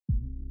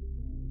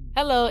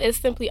Hello, it's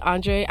Simply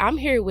Andre. I'm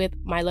here with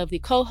my lovely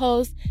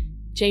co-hosts,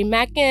 Jay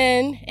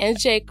Mackin and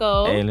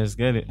Jaco. Hey, let's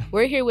get it.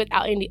 We're here with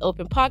Out in the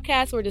Open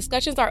podcast, where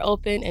discussions are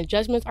open and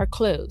judgments are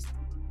closed.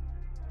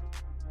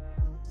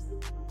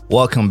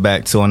 Welcome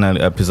back to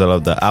another episode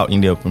of the Out in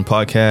the Open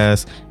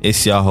podcast.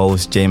 It's your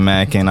host, Jay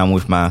Mack, and I'm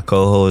with my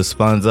co-host,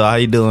 Sponzo. How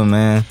you doing,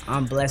 man?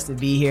 I'm blessed to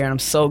be here, and I'm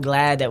so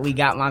glad that we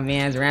got my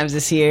man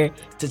Ramses here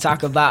to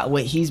talk about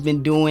what he's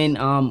been doing.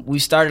 We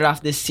started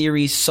off this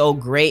series so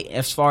great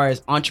as far as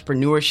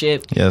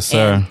entrepreneurship. Yes,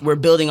 sir. And we're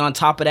building on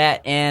top of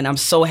that, and I'm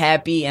so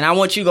happy. And I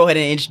want you to go ahead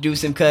and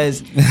introduce him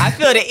because I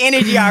feel the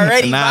energy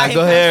already. Nah,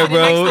 go ahead,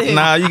 bro.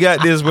 Nah, you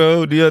got this,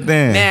 bro. Do your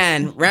thing.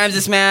 Man,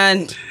 Ramses,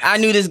 man, I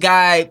knew this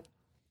guy,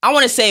 I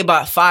want to say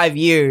about 5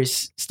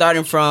 years,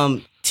 starting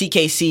from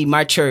TKC,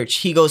 my church.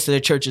 He goes to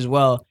the church as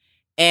well.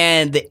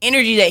 And the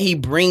energy that he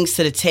brings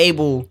to the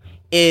table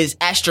is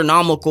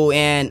astronomical.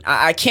 And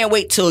I can't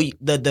wait till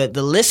the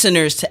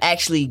listeners to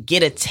actually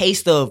get a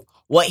taste of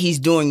what he's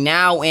doing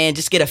now and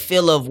just get a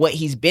feel of what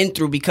he's been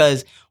through,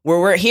 because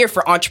we're here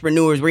for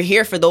entrepreneurs. We're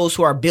here for those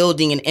who are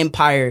building an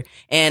empire.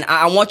 And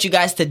I want you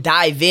guys to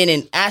dive in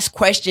and ask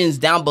questions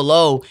down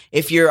below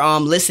if you're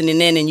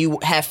listening in and you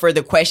have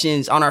further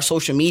questions on our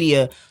social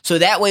media. So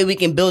that way we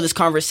can build this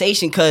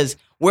conversation, because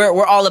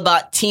we're all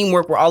about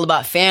teamwork. We're all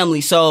about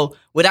family. So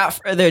without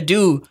further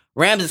ado,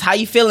 Ramses, how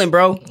you feeling,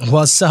 bro?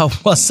 What's up,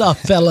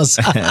 fellas?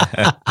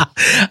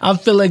 I'm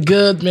feeling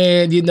good,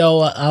 man. You know,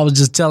 I was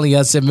just telling you,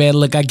 I said, man,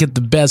 look, I get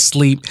the best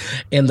sleep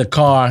in the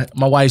car.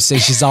 My wife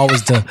says she's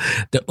always the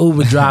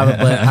Uber driver,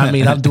 but I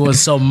mean, I'm doing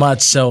so much,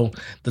 so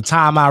the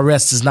time I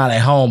rest is not at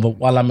home, but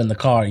while I'm in the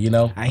car, you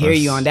know? I hear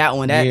you on that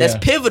one. That's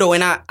pivotal,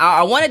 and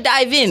I want to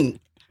dive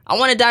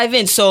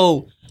in.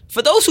 So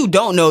for those who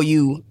don't know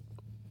you,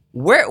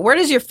 Where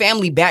does your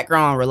family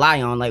background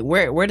rely on? Like,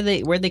 where do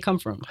they come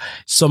from?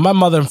 So my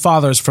mother and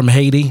father is from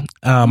Haiti.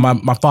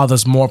 My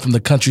father's more from the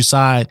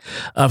countryside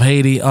of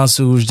Haiti,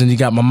 Ansuj. Then you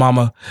got my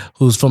mama,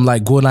 who's from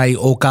like Guanaí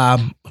Oka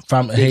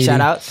from Haiti.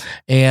 Shout outs.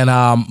 And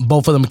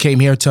both of them came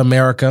here to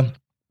America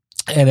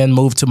and then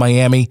moved to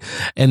Miami.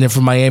 And then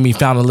from Miami,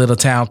 found a little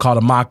town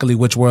called Immokalee,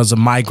 which was a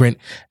migrant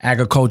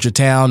agriculture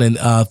town. And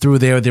through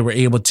there, they were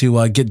able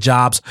to get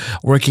jobs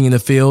working in the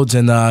fields.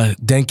 And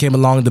then came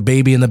along the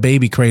baby in the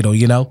baby cradle,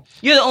 you know?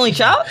 You're the only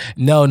child?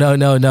 No.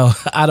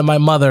 Out of my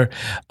mother,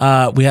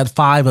 we had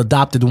 5,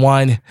 adopted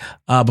 1.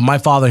 But my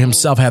father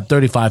himself had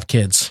 35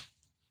 kids.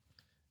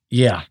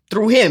 Yeah.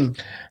 Through him?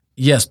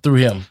 Yes, through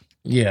him.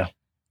 Yeah.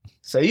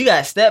 So you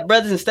got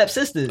stepbrothers and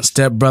stepsisters?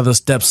 Stepbrothers,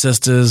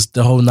 stepsisters,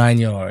 the whole 9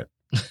 yard.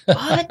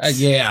 What?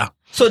 Yeah.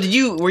 So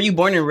were you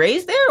born and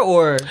raised there,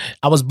 or?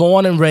 I was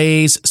born and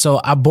raised. So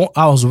I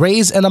was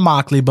raised in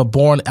Immokalee, but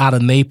born out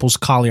of Naples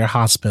Collier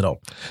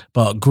Hospital.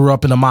 But grew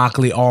up in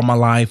Immokalee all my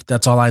life.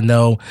 That's all I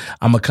know.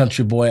 I'm a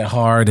country boy at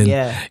heart,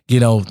 and you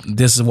know,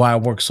 this is why I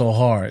work so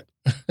hard.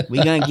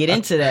 We're gonna get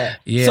into that.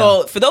 Yeah.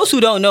 So for those who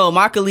don't know,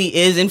 Immokalee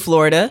is in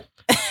Florida.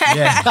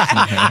 Yeah.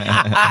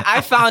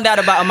 I found out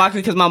about Immokalee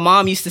because my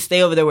mom used to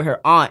stay over there with her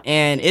aunt,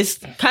 and it's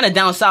kind of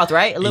down south,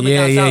 right? A little bit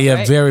down south,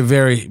 right? Very,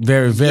 very,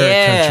 very,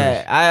 very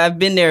country. I've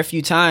been there a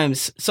few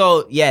times.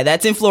 So yeah,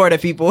 that's in Florida,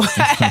 people.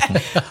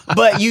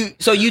 But you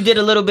did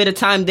a little bit of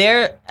time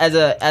there as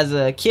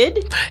a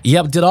kid?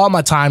 Yep, did all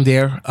my time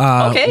there.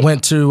 Okay.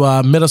 Went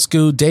to middle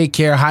school,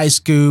 daycare, high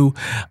school,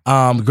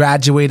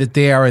 graduated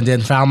there, and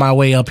then found my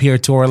way up here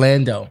to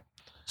Orlando.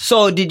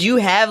 So did you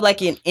have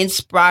like an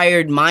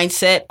inspired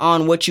mindset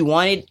on what you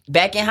wanted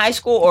back in high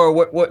school, or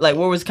what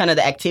was kind of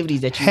the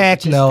activities that you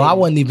Heck no, I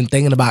wasn't even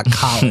thinking about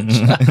college.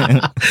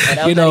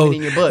 that you know, not even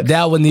in your books.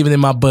 That wasn't even in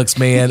my books,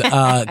 man.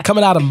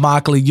 Coming out of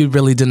Immokalee, you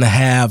really didn't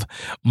have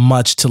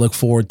much to look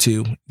forward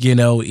to. You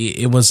know,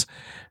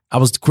 I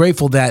was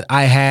grateful that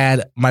I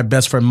had my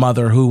best friend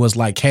mother who was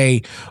like,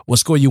 hey, what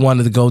school you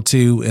wanted to go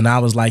to? And I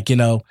was like, you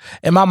know,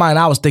 in my mind,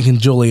 I was thinking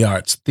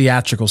Juilliard's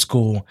theatrical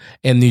school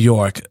in New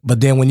York. But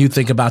then when you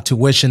think about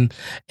tuition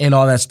and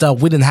all that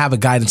stuff, we didn't have a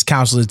guidance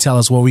counselor to tell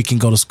us where we can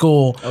go to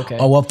school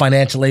or what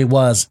financial aid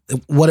was,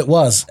 what it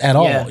was at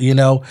all, you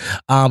know?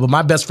 But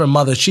my best friend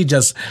mother, she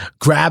just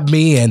grabbed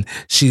me and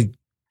she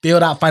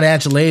filled out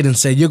financial aid and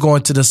said, you're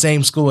going to the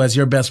same school as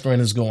your best friend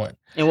is going.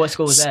 And what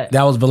school was that?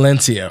 That was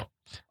Valencia.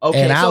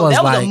 Okay, and so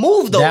that was a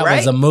move though, right? That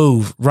was a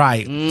move,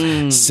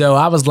 right. So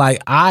I was like,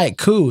 all right,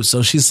 cool.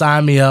 So she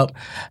signed me up,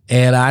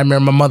 and I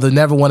remember my mother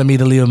never wanted me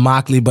to leave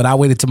Immokalee, but I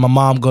waited till my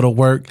mom go to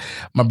work.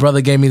 My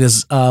brother gave me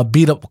this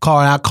beat-up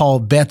car I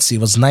called Betsy. It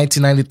was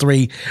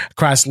 1993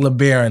 Chrysler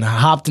LeBaron. I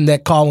hopped in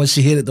that car when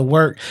she hit it to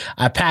work.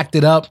 I packed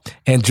it up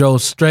and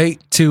drove straight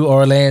to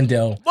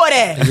Orlando. Boy,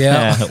 that.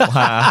 Yeah.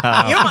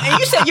 Wow.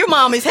 You said your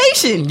mom is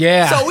Haitian.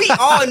 Yeah. So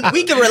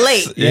we can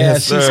relate. Yeah,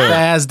 she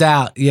spazzed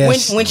out.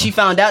 Yes. When she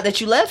found out that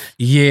you left?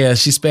 Yeah,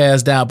 she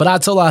spazzed out. But I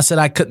told her, I said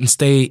I couldn't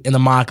stay in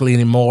Immokalee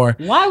anymore.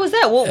 Why was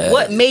that?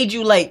 What made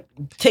you like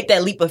take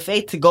that leap of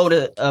faith to go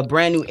to a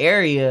brand new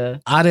area?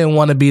 I didn't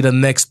want to be the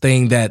next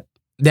thing that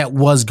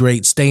was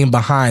great, staying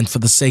behind for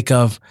the sake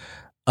of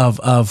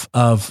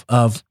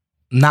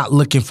not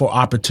looking for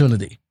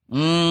opportunity.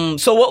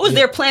 So what was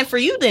their plan for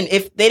you then?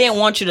 If they didn't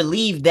want you to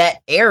leave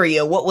that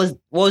area, what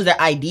was their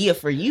idea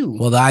for you?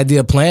 Well, the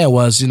idea plan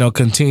was,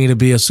 continue to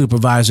be a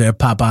supervisor at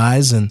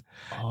Popeyes and,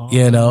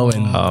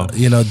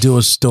 do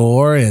a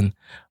store and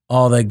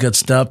all that good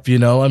stuff,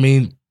 I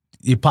mean,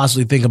 you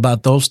possibly think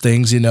about those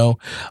things,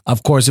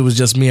 Of course, it was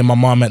just me and my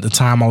mom at the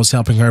time. I was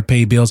helping her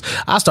pay bills.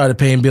 I started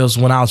paying bills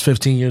when I was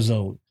 15 years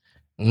old.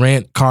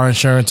 Rent, car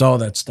insurance, all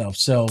that stuff.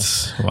 So,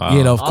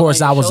 wow. Of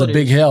course, I was a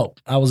big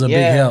help. Big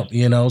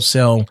help,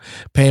 So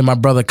paying my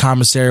brother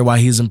commissary while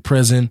he's in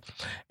prison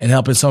and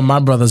helping some of my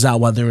brothers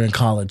out while they're in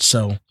college.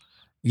 So,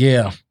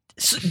 yeah.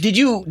 So did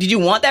you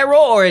want that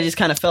role or it just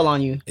kind of fell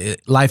on you?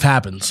 Life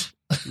happens.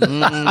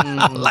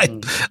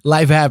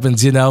 Life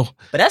happens, But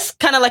that's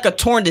kind of like a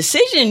torn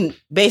decision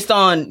based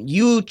on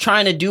you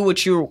trying to do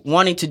what you're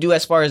wanting to do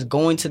as far as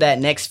going to that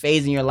next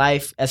phase in your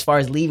life, as far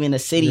as leaving the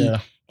city.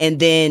 Yeah. And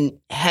then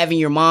having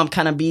your mom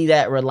kind of be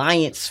that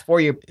reliance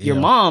for your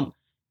mom.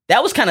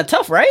 That was kind of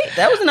tough, right?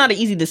 That was not an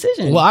easy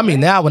decision. Well, I mean,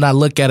 now when I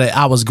look at it,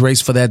 I was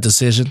graced for that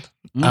decision.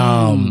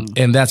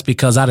 And that's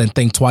because I didn't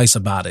think twice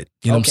about it.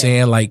 You know what I'm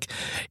saying? Like,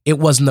 it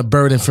wasn't a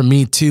burden for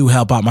me to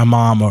help out my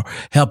mom or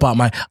help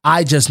out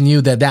I just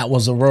knew that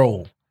was a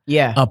role.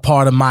 Yeah. A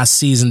part of my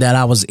season that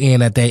I was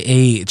in at that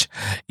age.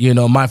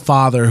 My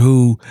father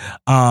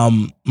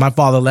my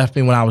father left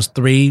me when I was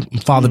 3. My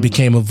father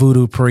became a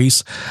voodoo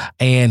priest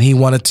and he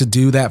wanted to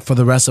do that for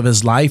the rest of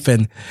his life.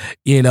 And,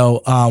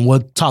 we'll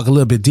talk a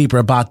little bit deeper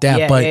about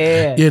that.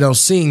 But,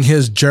 seeing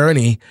his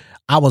journey,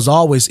 I was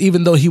always,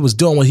 even though he was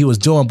doing what he was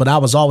doing, but I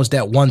was always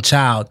that one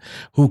child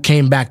who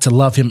came back to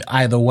love him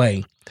either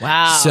way.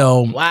 Wow.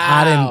 So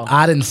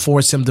I didn't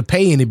force him to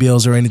pay any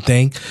bills or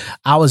anything.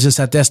 I was just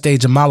at that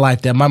stage of my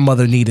life that my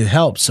mother needed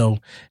help. So,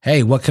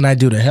 hey, what can I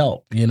do to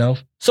help,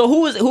 So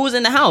who was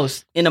in the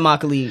house in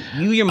Immokalee?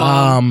 You, your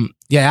mom?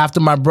 After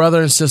my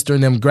brother and sister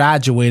and them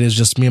graduated, it's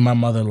just me and my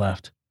mother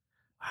left.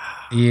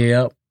 Wow.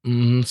 Yep.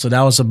 Mm-hmm. So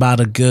that was about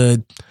a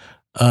good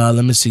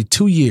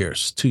 2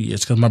 years. 2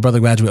 years, because my brother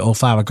graduated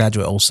 05, I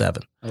graduated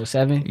 07.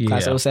 07? Yeah.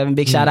 Class 07.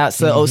 Big shout out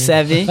to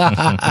 07.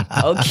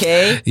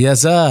 Okay.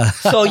 Yes, sir.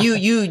 So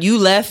you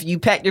left, you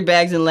packed your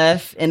bags and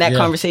left, and that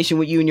conversation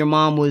with you and your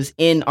mom was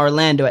in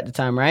Orlando at the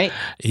time, right?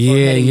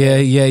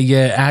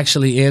 Yeah.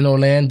 Actually in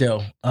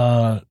Orlando.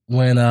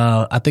 When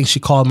I think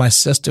she called my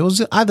sister. It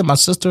was either my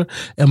sister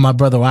and my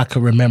brother, I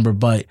could remember,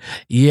 but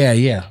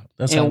yeah.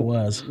 That's how it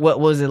was.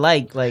 What was it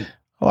like? Like,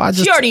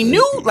 she already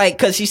knew, like,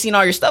 because she seen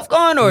all your stuff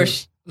going, or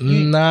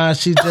nah,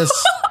 she just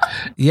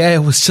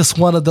it was just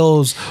one of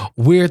those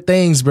weird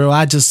things, bro.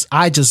 I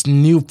just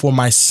knew for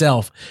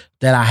myself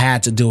that I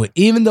had to do it,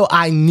 even though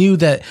I knew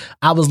that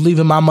I was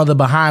leaving my mother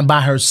behind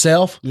by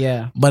herself.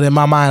 Yeah, but in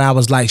my mind, I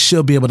was like,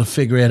 she'll be able to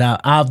figure it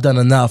out. I've done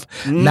enough.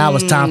 Now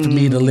it's time for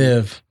me to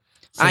live.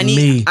 I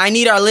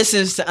need our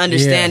listeners to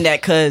understand that,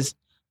 because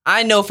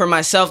I know for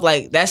myself,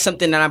 like, that's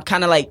something that I'm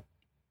kind of like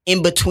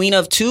in between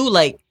of too,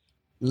 like,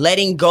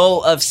 letting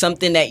go of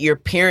something that your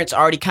parents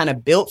already kind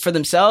of built for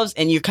themselves,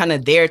 and you're kind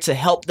of there to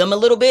help them a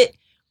little bit.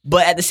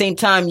 But at the same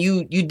time,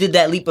 you did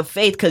that leap of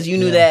faith because you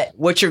knew that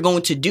what you're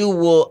going to do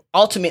will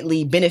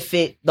ultimately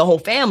benefit the whole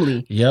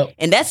family. Yep.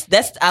 And that's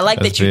I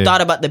like that you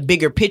thought about the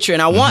bigger picture.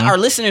 And I want our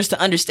listeners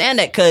to understand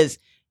that, because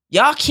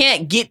y'all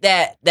can't get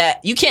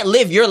that you can't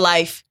live your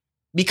life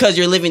because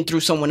you're living through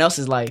someone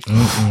else's life.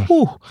 I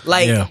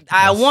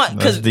want,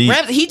 because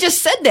he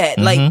just said that.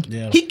 Like,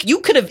 you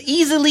could have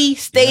easily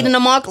stayed in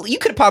Immokalee. You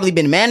could have probably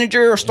been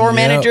manager or store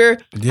manager,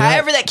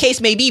 however that case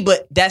may be,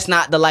 but that's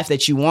not the life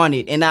that you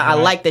wanted. And I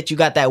like that you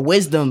got that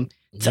wisdom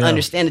to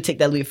understand and take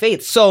that leap of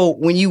faith. So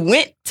when you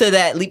went to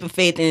that leap of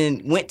faith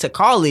and went to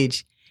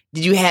college,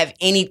 did you have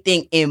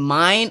anything in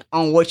mind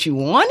on what you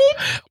wanted?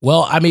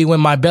 Well, I mean, when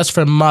my best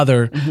friend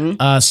mother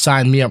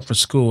signed me up for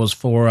school, it was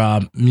for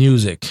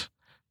music.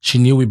 She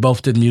knew we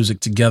both did music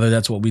together.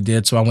 That's what we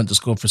did. So I went to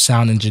school for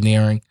sound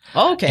engineering.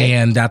 Okay.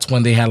 And that's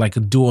when they had like a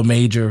dual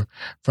major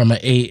from an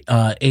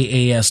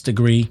AAS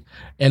degree.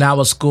 And I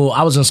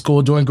was in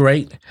school doing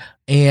great.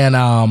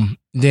 And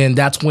then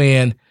that's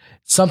when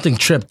something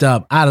tripped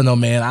up. I don't know,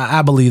 man.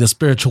 I believe the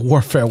spiritual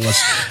warfare was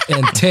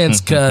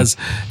intense, because,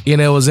 it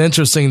was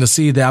interesting to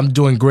see that I'm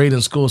doing great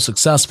in school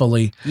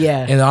successfully.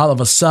 Yeah. And all of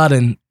a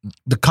sudden,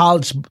 the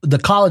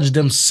college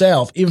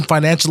themselves, even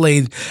financial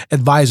aid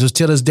advisors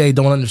to this day,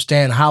 don't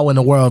understand how in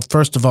the world,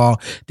 first of all,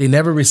 they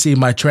never received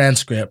my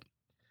transcript.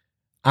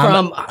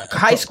 From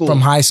high school? From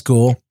high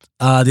school.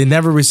 They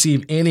never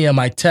received any of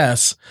my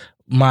tests,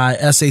 my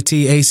SAT,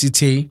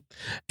 ACT.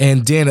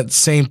 And then at the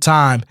same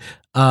time,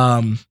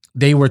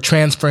 they were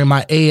transferring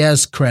my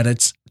AS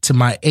credits to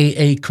my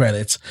AA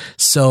credits.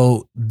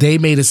 So they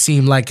made it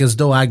seem like as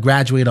though I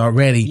graduated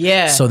already.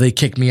 Yeah. So they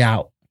kicked me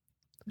out.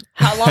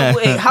 How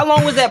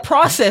long was that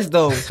process,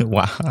 though?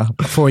 Wow.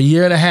 For a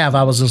year and a half,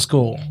 I was in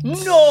school.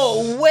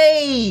 No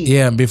way.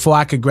 Yeah. Before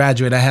I could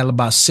graduate, I had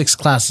about 6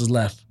 classes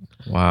left.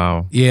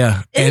 Wow.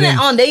 Yeah. Isn't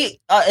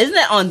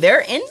that on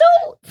their end,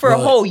 though? For a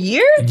whole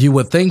year? You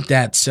would think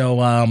that.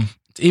 So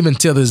even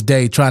till this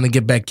day, trying to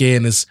get back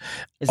in is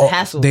It's a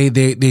hassle.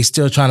 They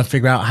still trying to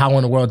figure out how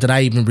in the world did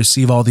I even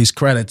receive all these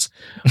credits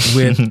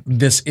with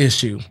this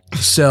issue.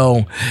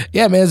 So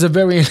yeah, man, it's a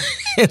very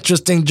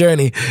interesting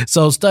journey.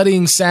 So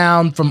studying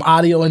sound from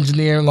audio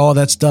engineering, all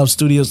that stuff,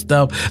 studio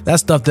stuff,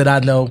 that's stuff that I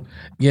know,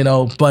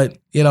 but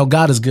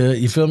God is good.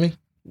 You feel me?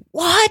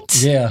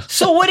 What? Yeah.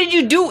 So what did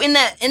you do in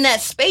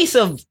that space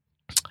of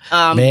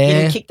Man,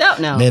 getting kicked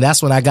out now? Man,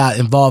 that's when I got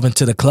involved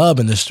into the club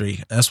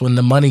industry. That's when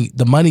the money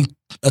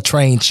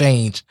train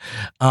changed.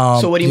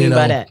 So what do you mean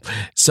by that?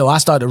 So I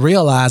started to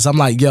realize, I'm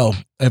like, yo,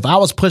 if I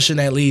was pushing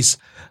at least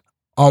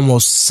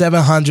almost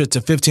 $700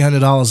 to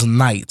 $1,500 a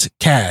night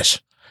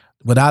cash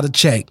without a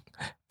check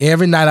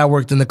every night I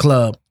worked in the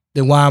club,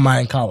 then why am I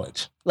in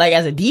college? Like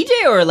as a DJ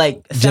or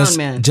like a sound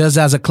man? Just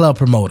as a club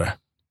promoter.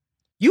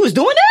 You was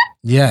doing that?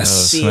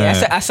 Yes. See,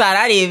 that's a side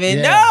I didn't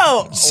even Yeah.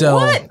 know. So-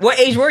 What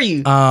age were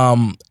you?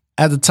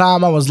 At the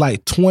time I was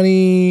like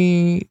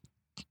 19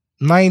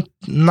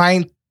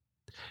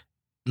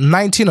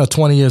 or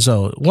 20 years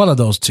old. One of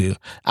those two.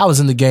 I was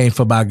in the game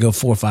for about a good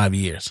 4 or 5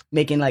 years.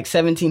 Making like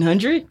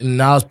 1,700?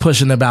 And I was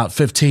pushing about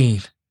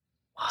 15.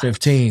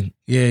 15.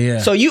 Yeah.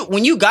 So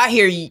when you got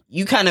here,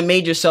 you kind of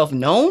made yourself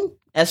known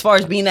as far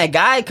as being that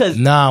guy? Cause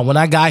Nah, when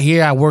I got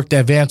here, I worked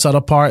at Advanced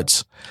Auto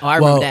Parts. I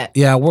remember that.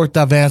 Yeah, I worked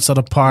at Advanced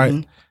Auto Parts.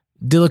 Mhm.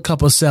 Did a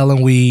couple of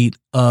selling weed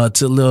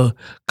to little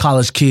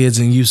college kids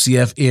in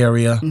UCF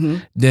area.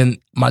 Mhm. Then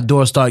my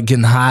door started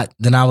getting hot.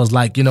 Then I was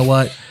like, you know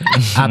what?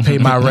 I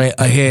paid my rent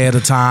ahead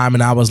of time,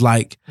 and I was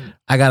like,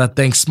 I gotta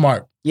think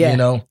smart. Yeah.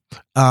 Then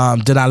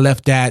I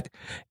left that,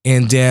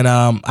 and then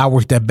I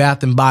worked at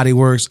Bath and Body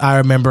Works. I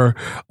remember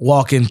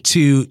walking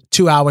 2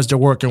 hours to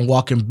work and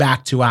walking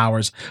back 2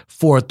 hours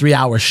for a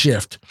 3-hour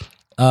shift.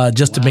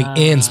 Just to make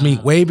ends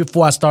meet way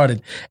before I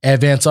started at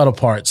Advanced Auto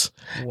Parts.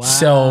 Wow.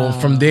 So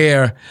from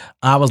there,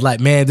 I was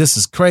like, man, this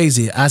is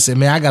crazy. I said,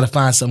 man, I got to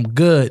find something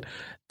good.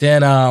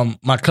 Then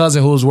my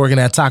cousin who was working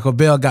at Taco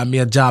Bell got me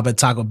a job at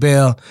Taco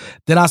Bell.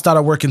 Then I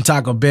started working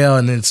Taco Bell,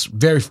 and it's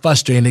very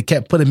frustrating. They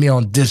kept putting me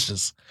on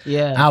dishes.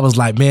 Yeah. I was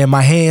like, man,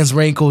 my hands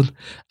wrinkled.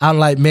 I'm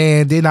like,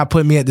 man, they're not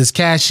putting me at this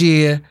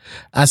cashier.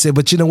 I said,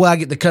 but you know what? I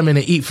get to come in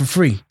and eat for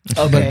free.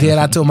 Okay. But then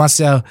I told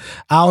myself,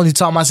 I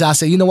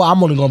said, you know what?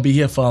 I'm only going to be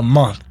here for a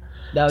month.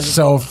 That was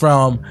So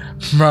from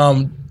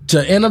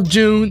the end of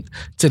June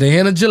to the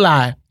end of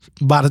July,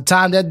 by the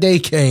time that day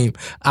came,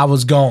 I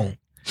was gone.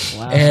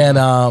 wow.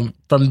 And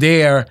from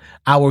there,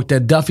 I worked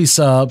at Duffy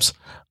Subs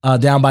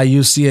down by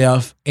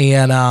UCF,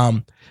 and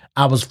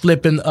I was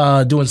flipping,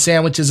 doing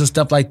sandwiches and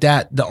stuff like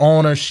that. The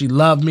owner, she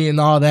loved me and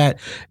all that.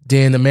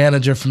 Then the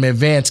manager from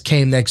Advance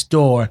came next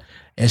door,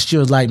 and she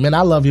was like, man,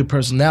 I love your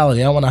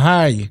personality. I want to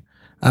hire you.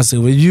 I said,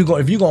 well, if you're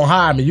going to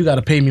hire me, you got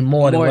to pay me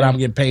more than what I'm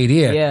getting paid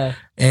here. Yeah.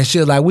 And she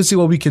was like, we'll see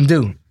what we can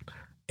do.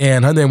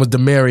 And her name was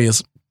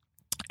Demarius.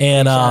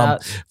 And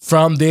Shout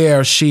from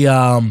there, she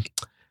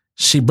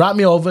brought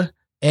me over,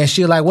 and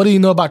she was like, what do you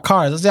know about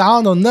cars? I said, I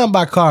don't know nothing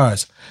about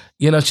cars.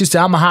 She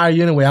said, I'm going to hire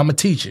you anyway. I'm going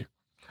to teach you.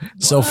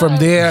 So from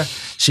there,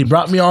 she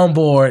brought me on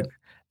board,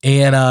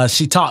 and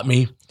she taught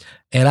me.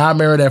 And I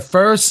remember that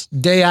first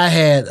day I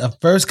had a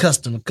first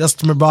customer.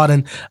 Customer brought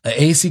in an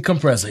AC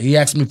compressor. He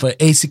asked me for an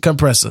AC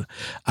compressor.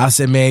 I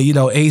said, man,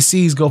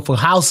 ACs go for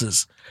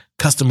houses.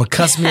 Customer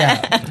cussed me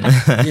out.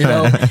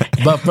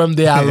 But from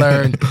there I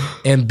learned,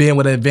 and being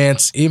with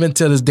Advance, even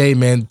to this day,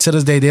 man,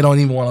 they don't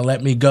even want to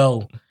let me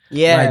go.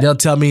 Yeah. Like, they'll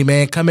tell me,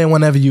 man, come in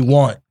whenever you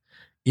want.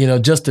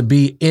 Just to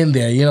be in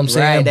there. You know what I'm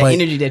saying? Right, that But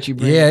energy that you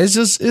bring. yeah,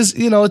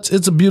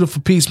 it's a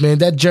beautiful piece, man.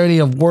 That journey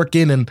of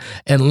working and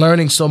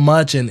learning so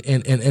much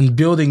and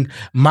building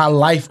my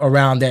life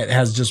around that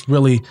has just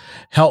really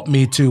helped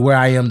me to where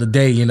I am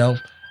today,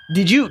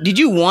 Did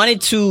you wanted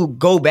to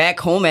go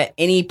back home at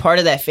any part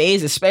of that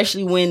phase,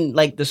 especially when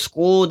like the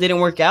school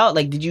didn't work out?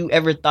 Like, did you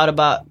ever thought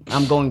about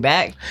I'm going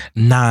back?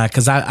 Nah,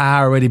 because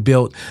I already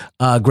built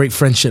great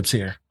friendships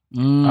here.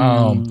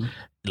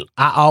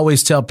 I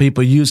always tell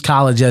people, use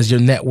college as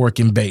your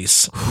networking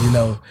base.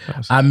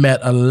 I met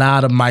a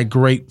lot of my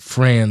great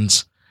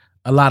friends,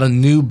 a lot of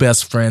new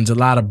best friends, a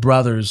lot of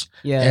brothers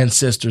Yeah. and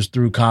sisters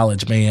through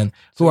college, man,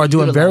 who are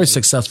doing very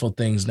successful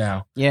things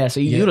now. Yeah,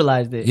 so you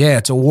utilized it. Yeah,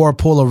 it's a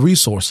whirlpool of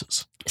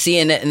resources. See,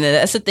 and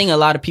that's the thing a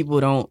lot of people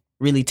don't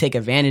really take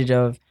advantage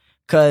of,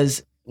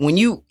 because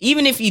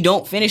even if you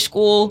don't finish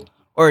school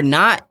or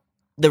not,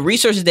 the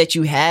resources that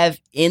you have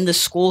in the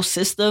school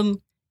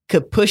system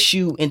could push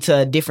you into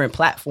a different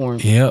platform.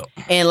 Yep.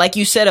 And like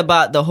you said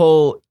about the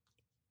whole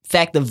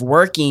fact of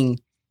working,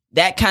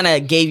 that kind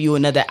of gave you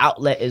another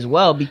outlet as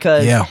well,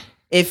 because Yeah.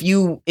 if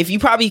you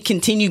probably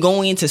continue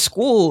going into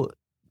school,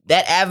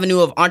 that avenue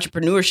of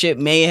entrepreneurship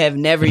may have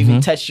never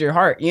even touched your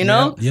heart,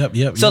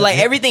 Yep. So like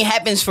everything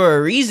happens for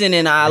a reason,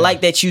 and I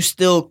like that you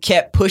still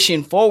kept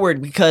pushing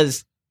forward,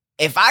 because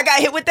if I got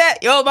hit with that,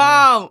 yo,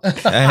 mom,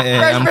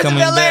 I'm coming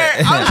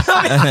back.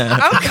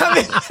 I'm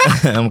coming.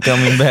 I'm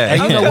coming back.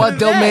 And you know what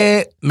though,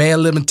 man?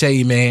 Man, let me tell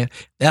you, man.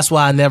 That's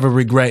why I never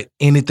regret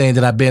anything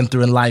that I've been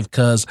through in life,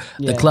 because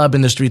the club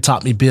industry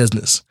taught me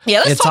business.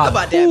 Yeah, let's talk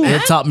about that,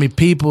 man. It taught me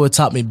people. It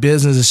taught me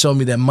business. It showed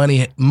me that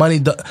money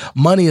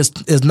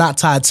is not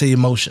tied to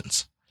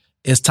emotions.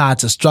 It's tied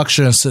to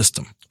structure and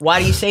system.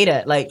 Why do you say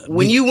that? Like,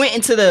 when you went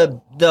into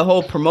the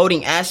whole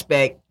promoting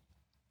aspect,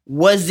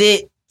 was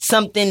it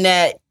something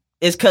that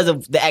is because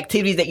of the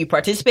activities that you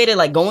participated,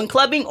 like going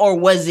clubbing, or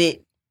was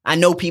it, I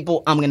know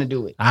people, I'm gonna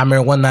do it? I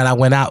remember one night I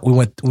went out. We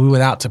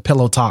went out to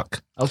Pillow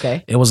Talk.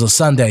 Okay. It was a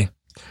Sunday,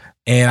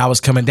 and I was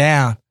coming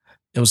down.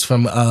 It was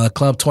from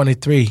Club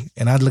 23,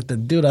 and I looked at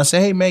the dude. I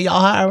said, "Hey man, y'all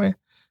hiring?"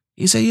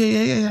 He said,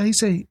 "Yeah." He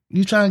said,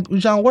 "You trying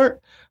to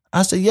work?"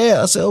 I said,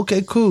 "Yeah." I said,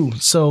 "Okay, cool."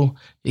 So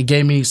he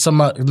gave me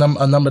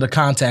a number to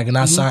contact, and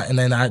I signed, and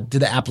then I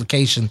did the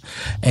application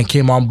and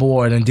came on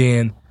board, and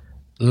then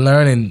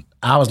learning.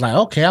 I was like,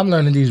 okay, I'm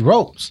learning these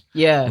ropes.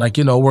 Yeah. Like,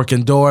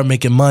 working door,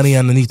 making money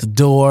underneath the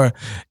door,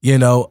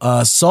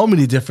 so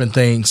many different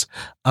things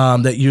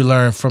that you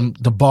learn from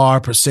the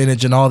bar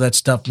percentage and all that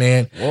stuff,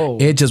 man. Whoa.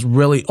 It just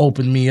really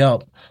opened me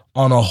up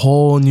on a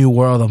whole new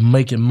world of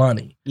making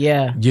money.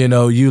 Yeah.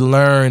 You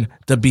learn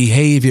the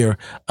behavior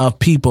of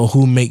people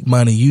who make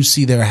money. You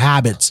see their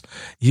habits.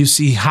 You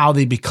see how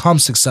they become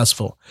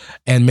successful.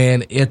 And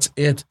man, it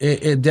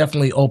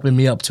definitely opened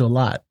me up to a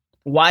lot.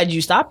 Why did you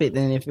stop it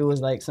then if it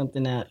was like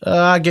something that...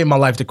 I gave my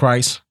life to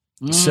Christ.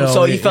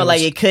 So you felt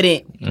like it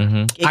couldn't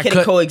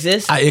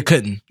coexist? It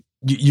couldn't.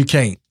 You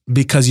can't,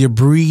 because you're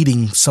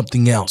breeding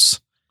something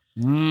else.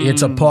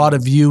 It's a part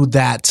of you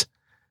that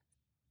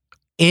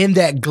in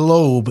that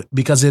globe,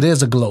 because it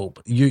is a globe,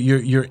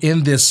 you're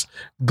in this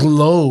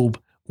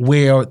globe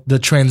where the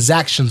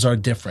transactions are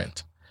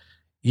different.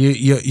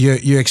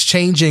 You're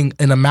exchanging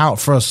an amount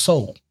for a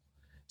soul.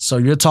 So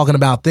you're talking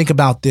about, think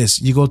about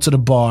this. You go to the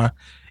bar,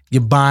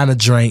 you're buying a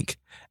drink,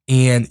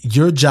 and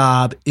your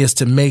job is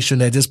to make sure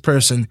that this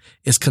person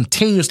is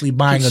continuously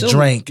buying a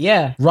drink.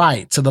 Yeah.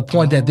 Right. To the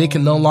point that they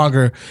can no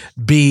longer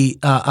be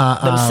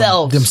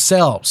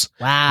themselves.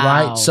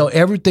 Wow. Right. So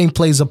everything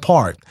plays a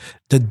part.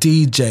 The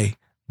DJ,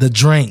 the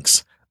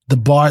drinks, the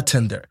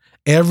bartender,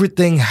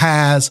 everything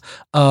has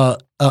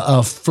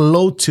a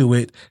flow to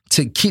it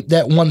to keep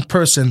that one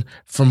person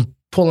from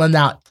pulling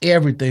out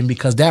everything,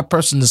 because that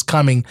person is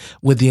coming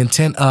with the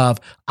intent of,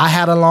 I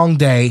had a long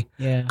day.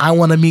 Yeah. I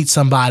want to meet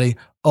somebody,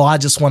 or I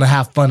just want to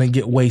have fun and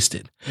get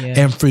wasted. Yeah.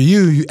 And for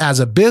you as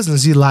a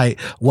business, you're like,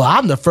 well,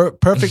 I'm the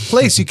perfect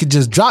place. You could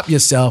just drop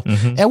yourself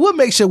and we'll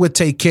make sure we'll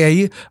take care of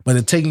you. But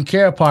the taking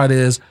care of part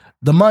is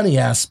the money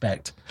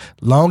aspect.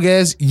 Long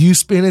as you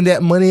spending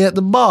that money at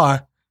the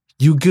bar,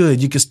 you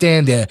good. You can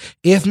stand there.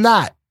 If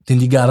not, then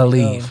you got to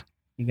leave.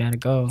 You gotta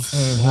go.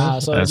 Wow.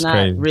 So That's it's not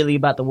crazy. really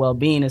about the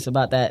well-being. It's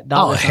about that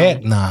dollar. Oh,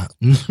 heck nah.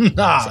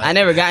 I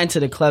never got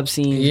into the club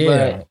scene,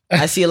 but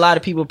I see a lot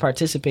of people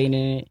participating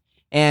in it.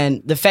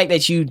 And the fact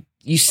that you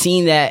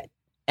seen that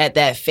at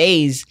that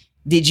phase,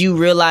 did you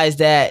realize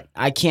that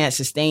I can't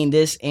sustain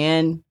this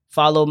and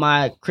follow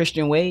my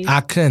Christian ways?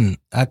 I couldn't,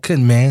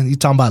 man. You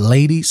talking about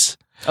ladies?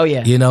 Oh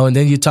yeah. And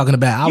then you're talking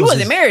about You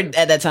wasn't married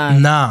at that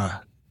time. Nah.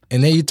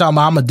 And then you're talking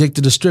about I'm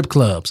addicted to strip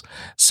clubs.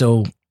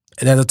 So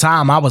at the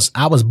time, I was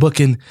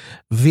booking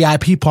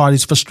VIP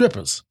parties for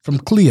strippers, from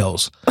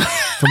Cleo's,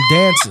 from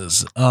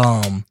dancers.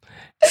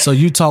 So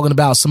you talking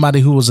about somebody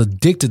who was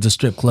addicted to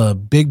strip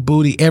club, big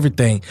booty,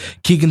 everything.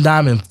 Keegan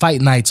Diamond fight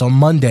nights on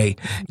Monday.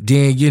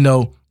 Then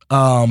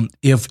and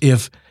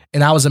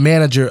I was a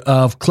manager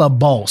of Club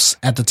Boss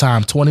at the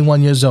time,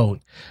 21 years old.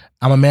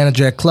 I'm a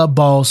manager at Club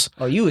Boss.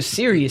 Oh, you was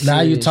serious.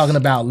 Now you're talking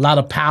about a lot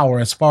of power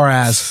as far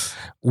as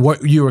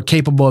what you were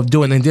capable of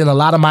doing. And then a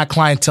lot of my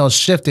clientele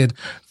shifted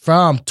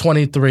from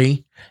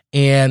 23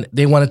 and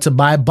they wanted to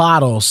buy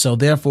bottles. So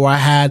therefore I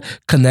had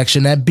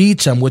connection at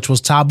Beecham, which was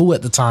taboo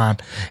at the time.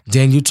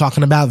 Then you're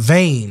talking about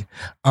Vane.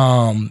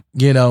 So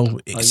you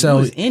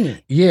was in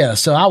it. Yeah.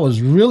 So I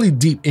was really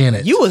deep in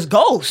it. You was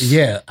Ghost.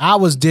 Yeah. I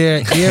was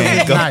there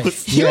every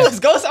night. You was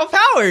Ghost on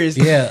Powers.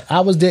 Yeah.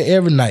 I was there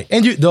every night.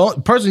 And the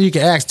person you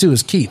can ask too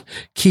is Keith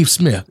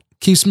Smith.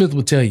 Keith Smith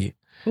will tell you.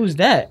 Who's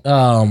that?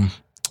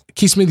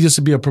 Keith Smith used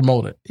to be a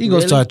promoter. He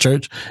goes to our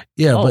church.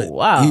 Yeah, Oh, but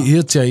wow.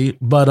 he'll tell you.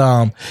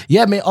 But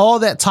yeah, man, all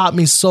that taught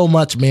me so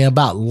much, man,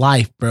 about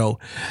life, bro.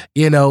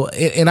 And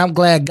I'm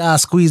glad God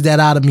squeezed that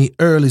out of me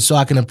early so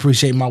I can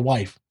appreciate my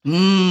wife. You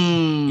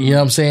know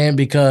what I'm saying?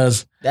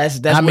 Because That's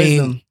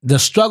wisdom. The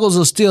struggles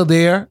are still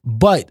there,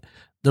 but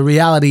the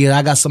reality is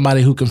I got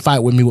somebody who can fight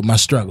with me with my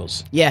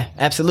struggles. Yeah,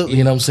 absolutely.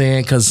 You know what I'm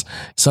saying? Because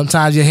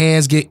sometimes your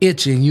hands get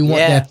itchy and you want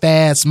that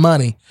fast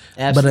money.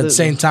 Absolutely. But at the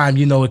same time,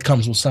 it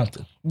comes with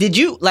something. Did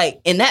you,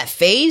 in that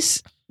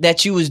phase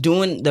that you was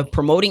doing the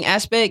promoting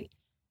aspect,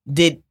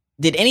 did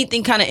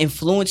anything kind of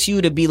influence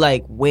you to be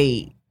like,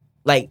 wait,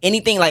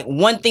 anything,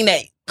 one thing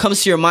that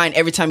comes to your mind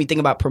every time you think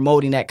about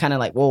promoting that kind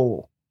of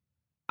whoa,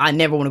 I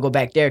never want to go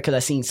back there because I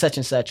seen such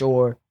and such,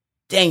 or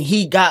dang,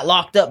 he got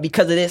locked up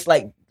because of this.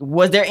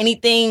 Was there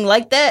anything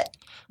like that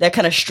that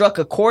kind of struck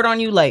a chord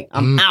on you? Like,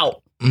 I'm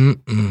out.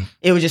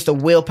 It was just the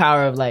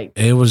willpower of like.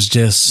 It was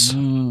just,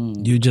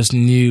 you just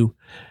knew.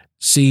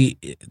 See,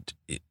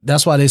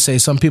 that's why they say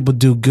some people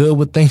do good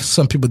with things,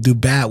 some people do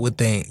bad with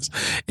things.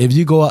 If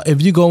you go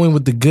in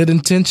with the good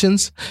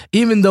intentions,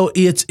 even though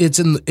it's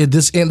in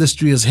this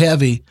industry is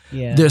heavy,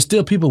 there's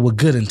still people with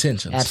good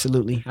intentions.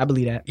 Absolutely, I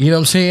believe that. You know what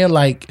I'm saying?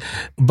 Like,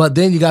 but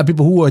then you got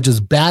people who are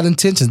just bad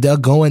intentions. They'll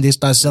go in, they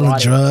start selling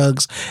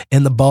drugs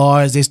in the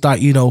bars. They start,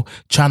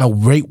 trying to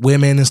rape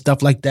women and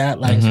stuff like that.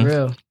 Like, it's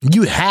real.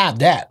 You have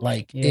that.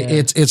 Like,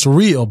 it's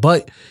real.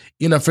 But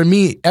for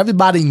me,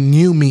 everybody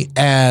knew me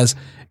as.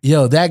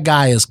 Yo, that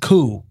guy is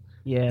cool.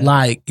 Yeah.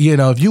 Like,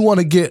 if you want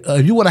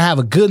to have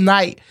a good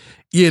night,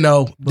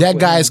 that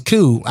guy is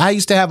cool. I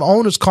used to have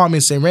owners call me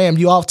and say, Ram,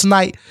 you off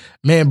tonight?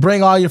 Man,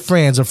 bring all your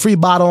friends, a free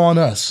bottle on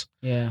us.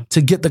 Yeah.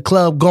 To get the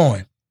club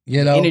going. The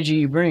energy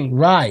you bring.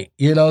 Right.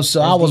 So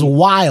I was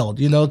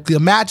wild.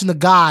 Imagine a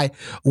guy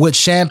with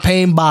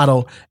champagne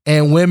bottle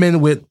and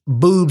women with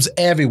boobs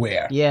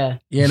everywhere. Yeah.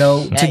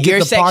 To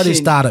get the party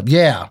started.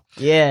 Yeah.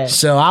 Yeah.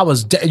 So I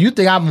was, you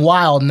think I'm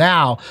wild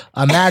now.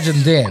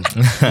 Imagine then.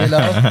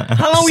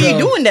 How long were you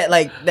doing that?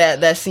 Like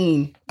that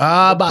scene?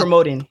 About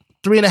promoting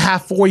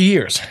 3.5, 4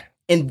 years.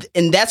 And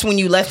that's when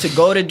you left to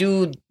go to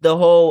do the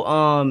whole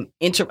not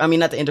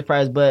the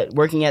Enterprise, but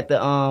working at the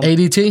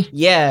ADT.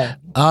 Yeah.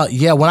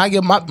 Yeah. When I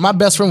get my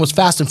best friend was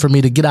fasting for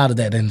me to get out of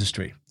that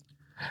industry.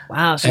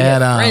 Wow. So you had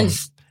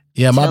friends.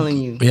 Yeah, telling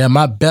you. Yeah,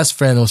 my best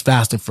friend was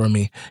fasting for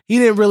me. He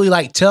didn't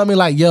really tell me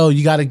yo,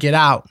 you got to get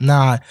out.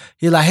 Nah,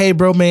 he's like, hey,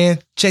 bro, man,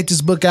 check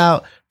this book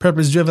out,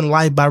 Purpose Driven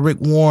Life by Rick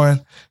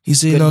Warren. He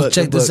said,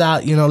 check this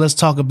out. Let's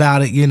talk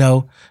about it.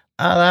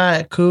 All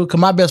right, cool. Cause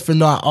my best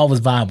friend know I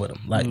always vibe with him.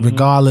 Like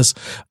regardless,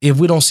 if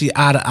we don't see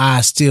eye to eye,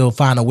 I still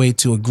find a way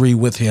to agree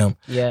with him.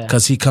 Yeah,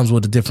 because he comes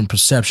with a different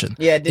perception.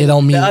 Yeah, it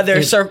don't mean the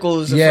other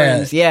circles of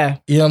friends. Yeah,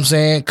 you know what I'm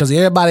saying? Because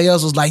everybody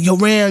else was like, yo,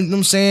 Ram, you know what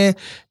I'm saying?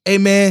 Hey,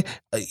 man,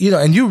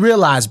 and you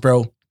realize,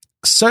 bro,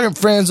 certain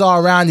friends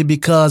are around you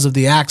because of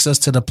the access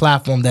to the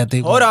platform that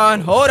they Hold on.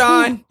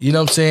 You know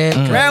what I'm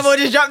saying? Rambo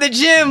just dropped the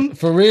gym.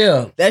 For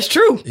real. That's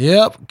true.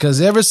 Yep. Because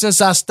ever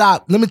since I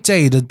stopped, let me tell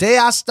you, the day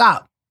I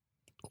stopped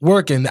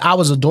working, I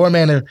was a door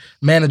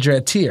manager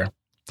at Tier.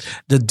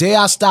 The day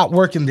I stopped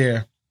working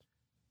there,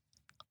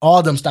 all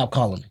of them stopped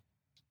calling me.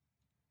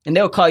 And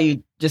they'll call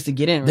you just to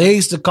get in, right? They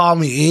used to call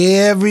me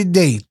every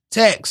day.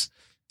 Text.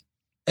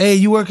 Hey,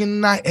 you working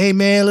tonight? Hey,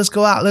 man, let's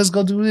go out. Let's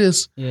go do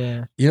this.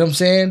 Yeah. You know what I'm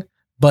saying?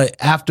 But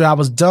after I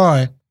was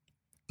done,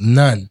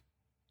 none.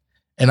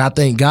 And I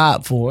thank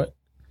God for it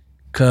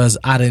because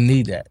I didn't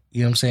need that.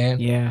 You know what I'm saying?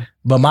 Yeah.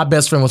 But my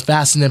best friend was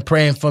fasting and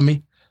praying for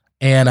me.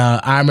 And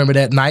I remember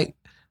that night,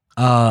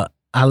 I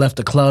left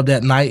the club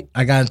that night.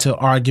 I got into an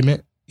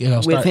argument.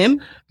 With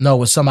him? No,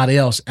 with somebody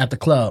else at the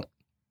club.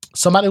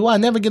 Somebody who I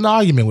never get in an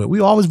argument with.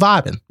 We were always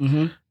vibing.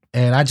 Mm-hmm.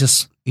 And I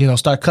just,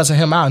 started cussing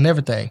him out and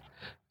everything.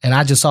 And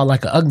I just saw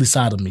like an ugly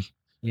side of me.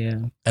 Yeah.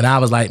 And I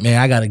was like,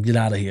 man, I got to get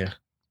out of here.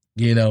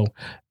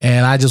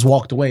 And I just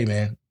walked away,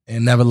 man,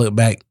 and never looked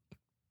back.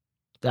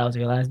 That was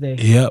your last day?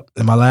 Yep.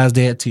 And my last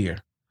day at Tier.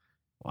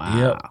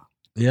 Wow.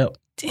 Yep.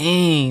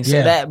 Dang.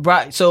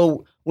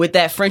 So with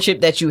that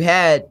friendship that you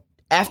had,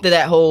 after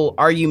that whole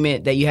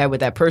argument that you had with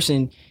that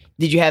person,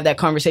 did you have that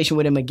conversation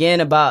with him again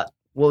about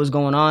what was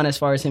going on as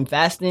far as him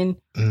fasting?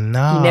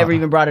 No. He never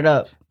even brought it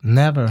up?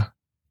 Never.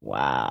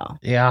 Wow.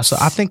 Yeah, so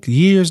I think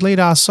years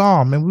later I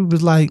saw him and we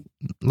was like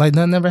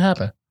nothing ever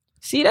happened.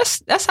 See,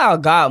 that's how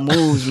God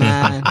moves,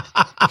 man.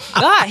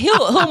 God,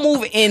 he'll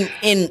move in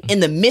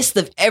the midst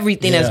of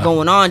everything that's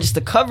going on just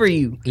to cover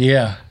you.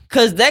 Yeah.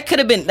 Cause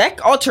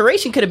that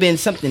alteration could have been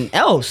something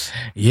else.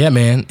 Yeah,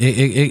 man.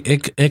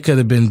 It could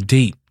have been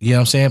deep. You know what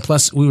I'm saying?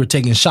 Plus we were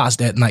taking shots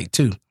that night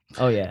too.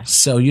 Oh yeah.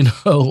 So,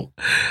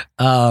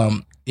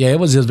 it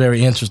was just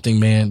very interesting,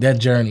 man, that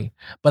journey.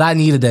 But I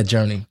needed that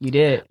journey. You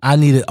did. I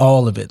needed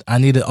all of it. I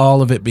needed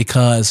all of it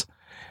because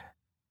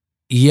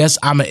yes,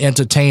 I'm an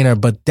entertainer,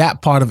 but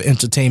that part of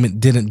entertainment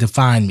didn't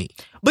define me.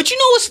 But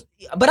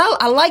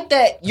I like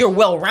that you're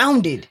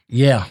well-rounded.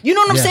 Yeah. You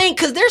know what I'm saying?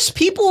 Because there's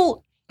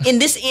people in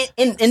this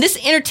in this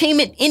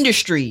entertainment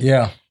industry.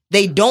 Yeah.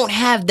 They don't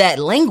have that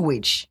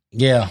language.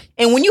 Yeah.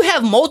 And when you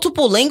have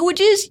multiple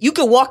languages, you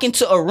could walk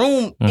into a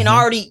room and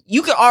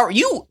you could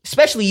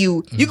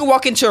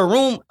walk into a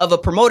room of a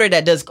promoter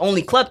that does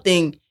only club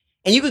thing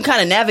and you can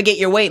kind of navigate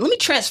your way. Let me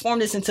transform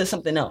this into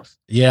something else.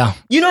 Yeah.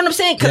 You know what I'm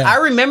saying? Because I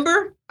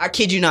remember, I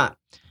kid you not,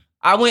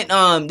 I went,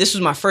 this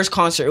was my first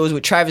concert. It was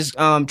with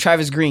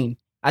Travis Green.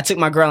 I took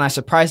my girl and I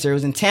surprised her. It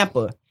was in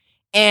Tampa.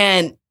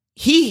 And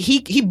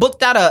he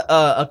booked out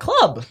a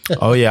club.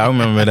 Oh yeah, I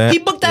remember that. He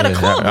booked out a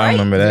club, right? I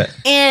remember that.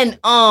 And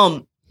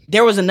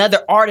there was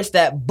another artist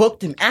that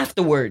booked him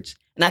afterwards,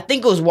 and I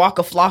think it was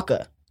Waka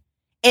Flocka.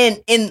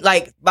 And in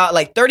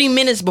about 30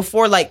 minutes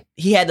before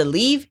he had to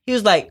leave, he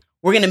was like,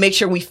 "We're gonna make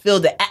sure we feel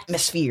the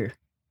atmosphere,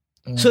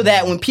 so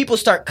that when people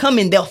start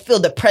coming, they'll feel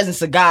the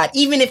presence of God,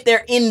 even if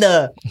they're in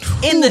the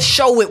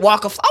show with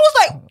Waka Flocka." I was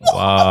like, "Whoa."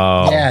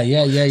 Wow.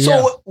 Yeah.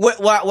 So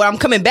what I'm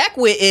coming back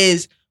with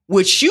is,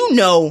 which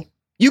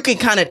you can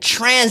kind of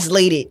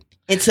translate it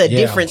into a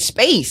different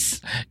space.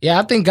 Yeah,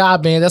 I think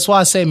God, man, that's why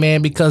I say,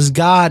 man, because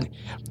God,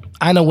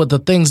 I know with the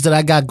things that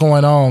I got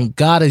going on,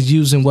 God is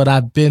using what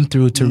I've been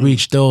through to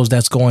reach those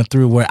that's going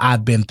through where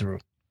I've been through.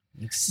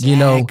 Exactly. You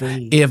know,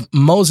 if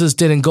Moses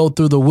didn't go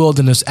through the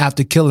wilderness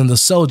after killing the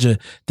soldier,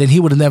 then he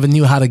would have never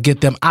knew how to get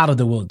them out of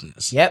the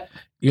wilderness. Yep.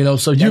 You know,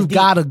 so you've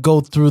got to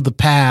go through the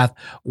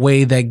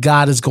pathway that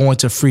God is going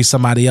to free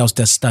somebody else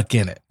that's stuck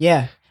in it.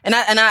 Yeah. And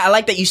I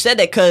like that you said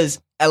that,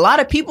 because a lot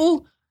of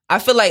people, I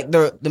feel like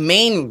the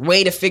main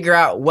way to figure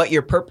out what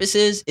your purpose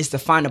is to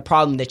find a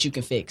problem that you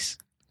can fix.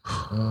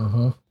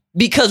 Mm-hmm.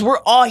 Because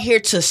we're all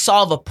here to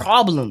solve a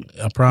problem.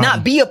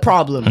 Not be a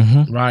problem.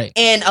 Mm-hmm. Right.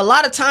 And a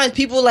lot of times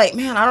people are like,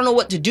 man, I don't know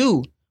what to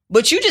do.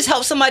 But you just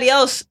help somebody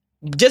else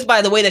just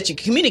by the way that you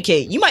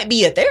communicate. You might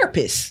be a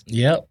therapist.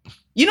 Yep.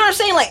 You know what I'm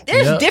saying? Like,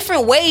 there's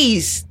different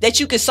ways that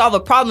you could solve a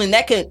problem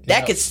that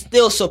could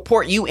still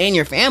support you and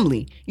your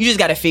family. You just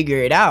got to figure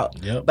it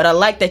out. Yep. But I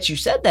like that you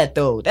said that,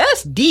 though.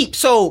 That's deep.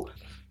 So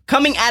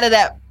coming out of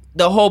that,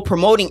 the whole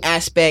promoting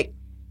aspect,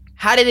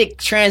 how did it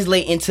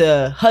translate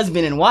into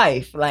husband and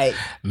wife? Like,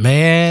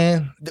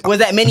 man, was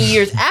that many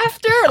years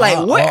after?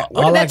 Like, where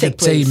did that take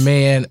place? Tell you,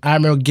 man, I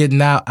remember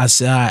getting out. I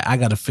said, all right, I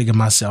got to figure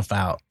myself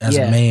out as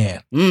a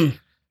man.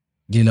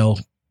 You know,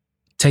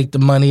 take the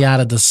money out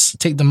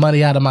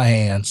of my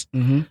hands,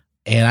 and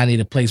I need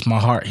to place my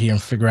heart here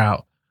and figure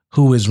out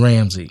who is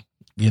Ramsey.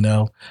 You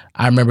know,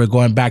 I remember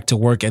going back to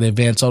work at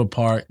Advanced Auto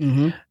Part.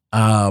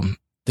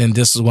 Then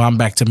this is where I'm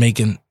back to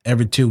making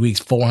every 2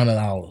 weeks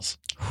 $400.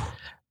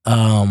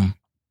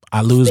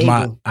 I lose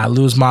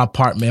my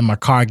apartment. My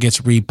car gets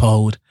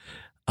repoed.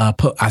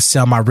 I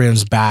sell my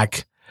rims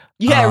back.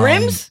 You had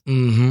rims?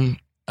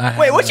 Mm-hmm.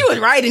 Wait, what you was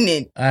riding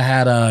in? I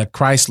had a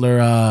Chrysler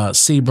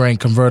Sebring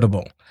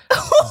convertible.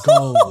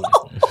 Gold.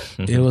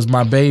 It was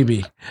my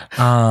baby.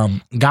 Got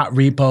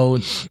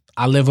repoed.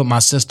 I lived with my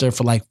sister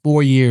for like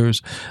 4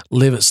 years,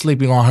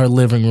 sleeping on her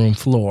living room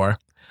floor.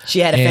 She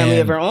had a family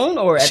of her own,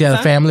 or she had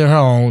a family of her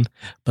own,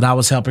 but I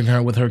was helping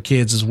her with her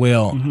kids as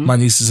well, my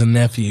nieces and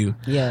nephew.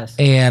 Yes.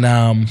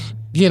 And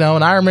you know,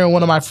 and I remember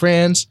one of my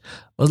friends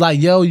was like,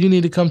 "Yo, you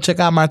need to come check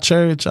out my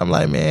church." I'm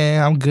like,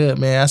 "Man, I'm good,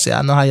 man." I said,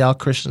 "I know how y'all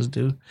Christians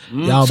do.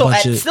 Y'all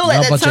bunch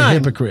of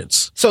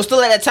hypocrites." So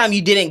still at that time,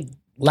 you didn't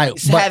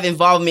have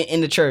involvement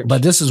in the church.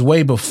 But this is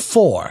way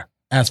before,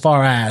 as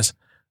far as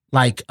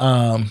like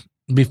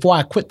before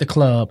I quit the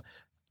club.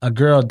 A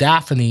girl,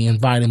 Daphne,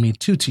 invited me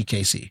to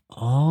TKC.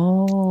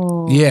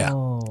 Oh.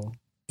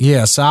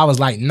 Yeah. So I was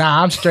like,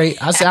 nah, I'm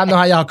straight. I said, I know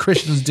how y'all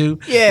Christians do.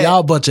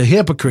 Y'all a bunch of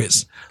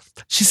hypocrites.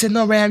 She said,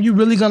 no, Ram, you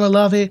really gonna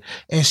love it.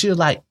 And she was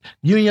like,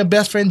 you and your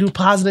best friend do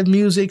positive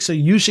music, so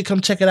you should come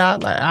check it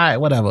out. Like, all right,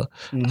 whatever.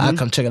 I'll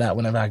come check it out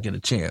whenever I get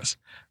a chance.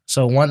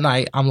 So one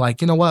night, I'm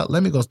like, you know what?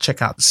 Let me go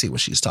check out to see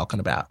what she's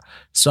talking about.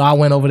 So I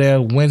went over there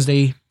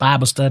Wednesday,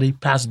 Bible study.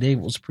 Pastor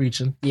David was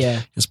preaching. Yeah.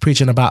 He was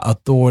preaching about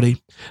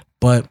authority.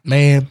 But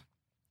man,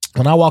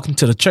 when I walked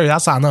into the church, I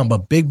saw nothing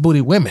but big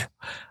booty women.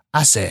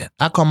 I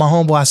called my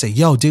homeboy. I said,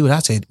 yo, dude, I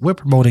said, we're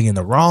promoting in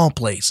the wrong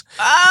place.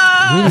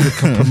 We need to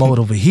come promote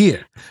over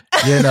here.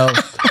 You know,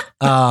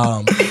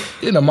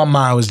 my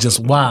mind was just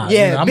wild.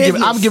 Yeah, you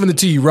know, I'm giving it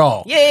to you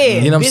raw. Yeah.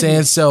 You know what I'm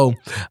saying? So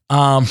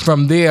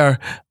from there,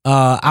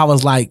 I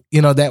was like,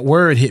 you know, that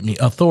word hit me,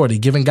 authority,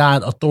 giving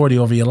God authority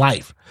over your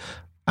life.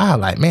 I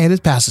was like, man, this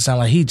pastor sound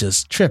like he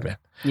just tripping.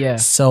 Yeah.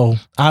 So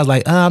I was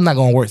like, I'm not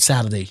going to work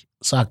Saturday.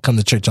 So I come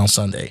to church on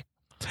Sunday.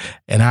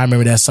 And I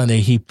remember that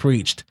Sunday he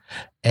preached,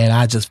 and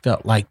I just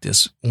felt like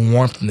this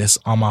warmthness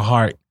on my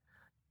heart,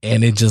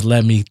 and it just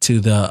led me to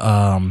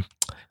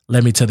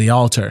the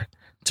altar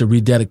to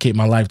rededicate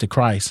my life to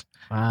Christ.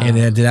 Wow. And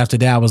then after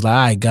that, I was like, all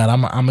right, God,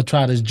 I'm gonna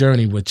try this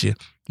journey with you,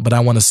 but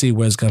I want to see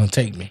where it's gonna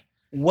take me.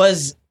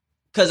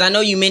 Because I know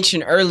you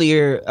mentioned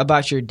earlier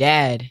about your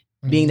dad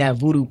being that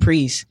voodoo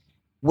priest.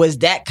 Was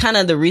that kind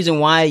of the reason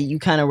why you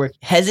kind of were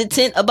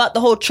hesitant about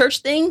the whole church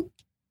thing?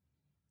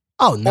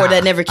 Oh, no. Or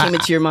that never came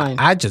into your mind?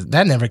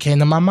 That never came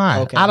to my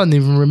mind. Okay. I don't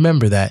even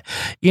remember that.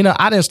 You know,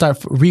 I didn't start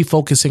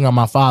refocusing on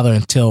my father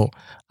until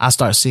I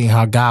started seeing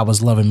how God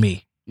was loving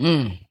me.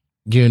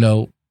 You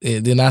know,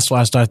 then that's why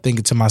I started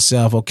thinking to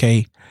myself,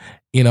 okay,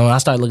 you know, I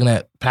started looking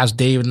at Pastor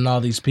David and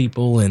all these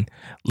people and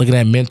looking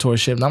at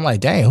mentorship. And I'm like,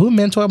 dang, who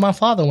mentored my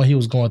father when he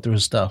was going through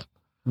his stuff?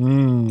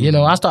 You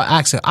know, I started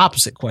asking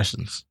opposite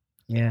questions.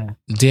 Yeah.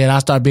 Then I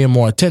started being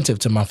more attentive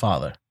to my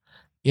father.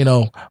 You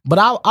know, but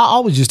I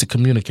always used to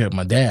communicate with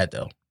my dad,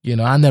 though. You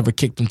know, I never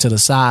kicked him to the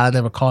side. I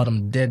never called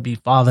him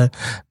deadbeat father.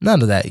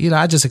 None of that. You know,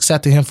 I just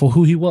accepted him for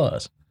who he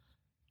was.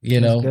 You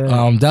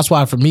know, that's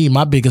why for me,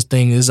 my biggest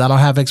thing is I don't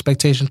have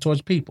expectations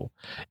towards people.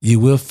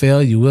 You will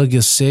fail. You will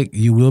get sick.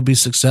 You will be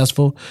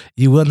successful.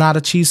 You will not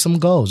achieve some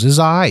goals. It's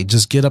all right.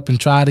 Just get up and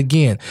try it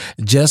again.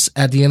 Just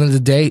at the end of the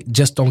day,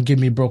 just don't give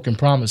me broken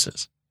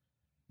promises.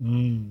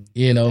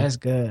 You know, that's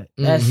good.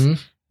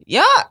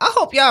 Yeah, I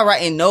hope y'all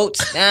writing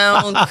notes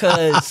down,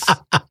 because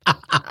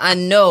I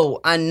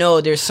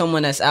know there's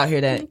someone that's out here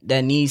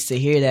that needs to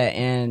hear that,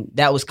 and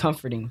that was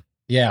comforting.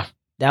 Yeah.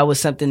 That was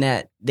something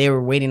that they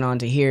were waiting on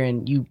to hear,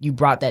 and you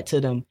brought that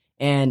to them.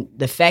 And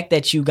the fact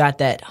that you got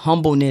that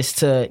humbleness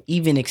to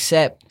even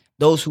accept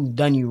those who've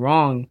done you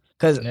wrong.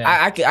 Because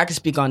I could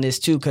speak on this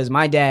too, because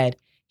my dad,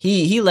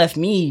 he left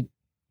me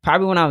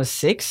probably when I was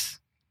 6.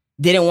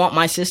 Didn't want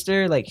my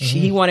sister. Like,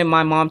 he wanted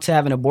my mom to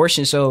have an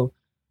abortion. So,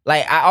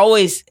 like, I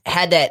always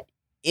had that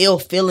ill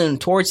feeling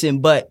towards him.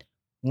 But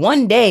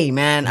one day,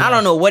 man, I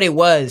don't know what it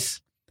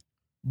was,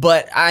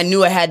 but I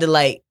knew I had to,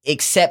 like,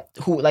 accept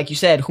who, like you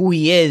said, who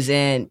he is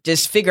and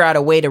just figure out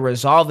a way to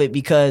resolve it,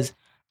 because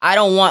I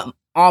don't want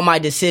all my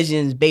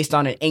decisions based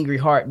on an angry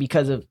heart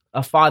because of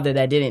a father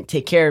that didn't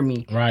take care of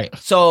me. Right.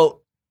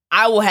 So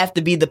I will have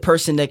to be the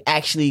person to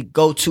actually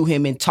go to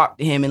him and talk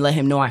to him and let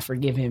him know I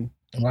forgive him.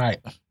 Right.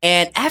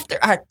 And after,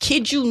 I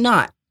kid you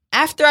not,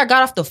 after I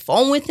got off the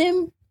phone with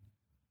him,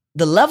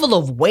 the level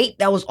of weight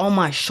that was on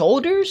my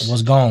shoulders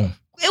was gone.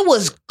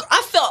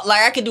 I felt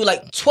like I could do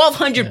like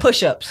 1,200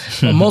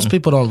 push-ups. Well, most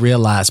people don't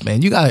realize,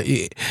 man,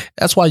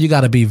 that's why you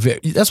got to be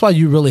that's why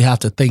you really have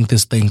to think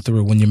this thing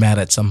through when you're mad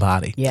at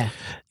somebody. Yeah.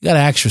 You got to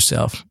ask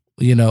yourself,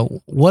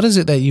 what is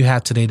it that you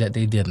have today that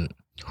they didn't?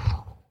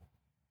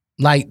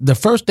 Like, the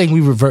first thing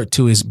we revert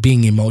to is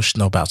being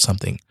emotional about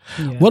something.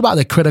 Yeah. What about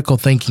the critical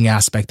thinking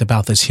aspect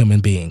about this human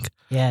being?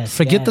 Yes.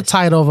 Forget the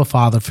title of a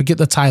father. Forget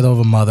the title of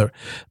a mother.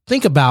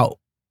 Think about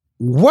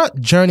what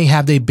journey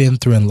have they been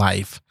through in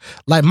life.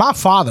 Like, my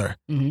father,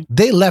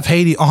 they left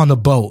Haiti on the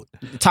boat.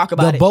 Talk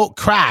about it. The boat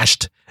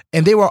crashed,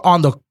 and they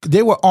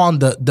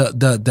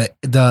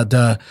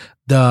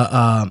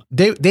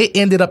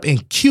ended up in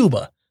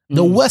Cuba,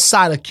 the west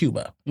side of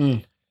Cuba.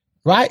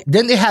 Right?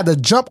 Then they had to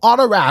jump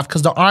on a raft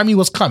because the army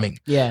was coming.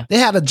 Yeah. They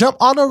had to jump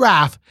on a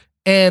raft,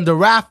 and the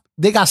raft,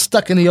 they got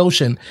stuck in the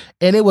ocean.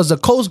 And it was the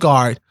Coast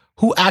Guard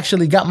who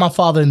actually got my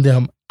father and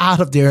them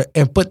out of there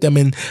and put them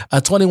in a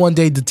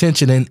 21-day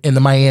detention in the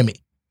Miami.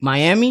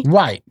 Miami?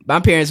 Right. My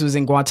parents was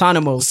in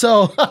Guantanamo.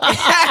 So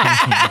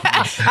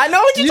I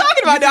know what you're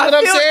talking about now.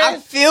 I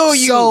feel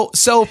you.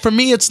 So for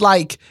me, it's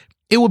like,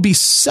 it would be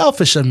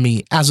selfish of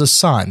me as a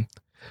son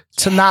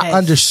to not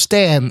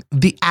understand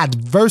the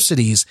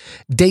adversities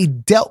they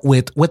dealt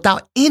with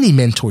without any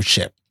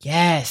mentorship.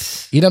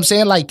 Yes. You know what I'm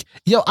saying? Like,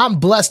 I'm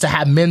blessed to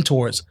have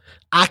mentors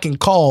I can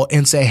call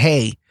and say,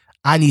 hey,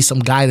 I need some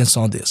guidance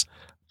on this.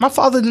 My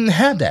father didn't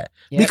have that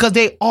because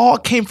they all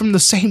came from the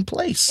same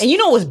place. And you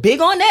know what's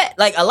big on that?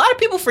 Like, a lot of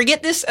people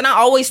forget this, and I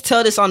always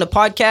tell this on the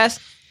podcast,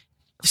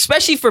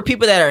 especially for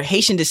people that are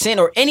Haitian descent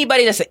or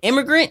anybody that's an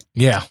immigrant.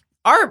 Yeah.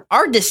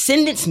 Our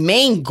descendants'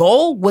 main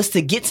goal was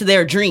to get to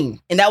their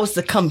dream, and that was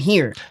to come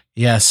here.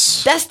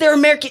 Yes. That's their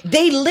American.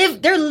 They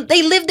live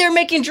their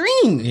American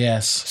dream.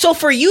 Yes. So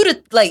for you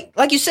to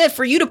like you said,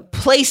 for you to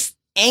place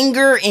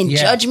anger and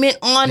judgment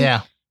on,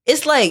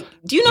 it's like,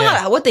 do you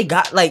know what they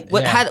got? Like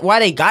why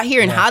they got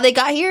here and how they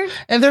got here?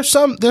 And there's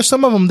some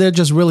of them, they're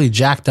just really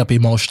jacked up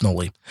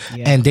emotionally,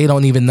 and they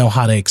don't even know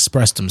how to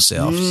express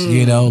themselves.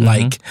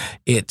 Like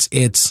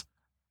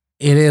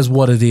it is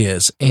what it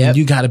is, and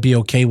you got to be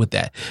okay with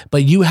that.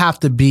 But you have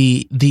to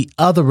be the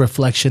other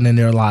reflection in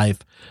their life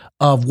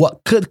of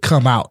what could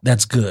come out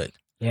that's good.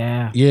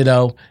 Yeah.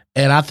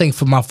 And I think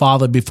for my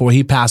father, before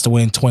he passed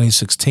away in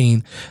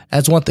 2016,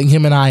 that's one thing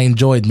him and I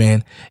enjoyed,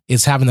 man,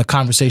 is having a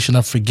conversation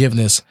of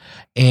forgiveness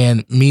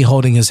and me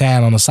holding his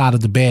hand on the side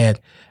of the bed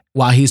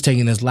while he's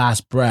taking his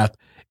last breath.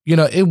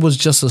 It was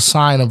just a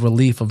sign of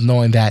relief of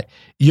knowing that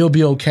you'll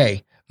be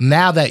okay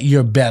now that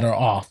you're better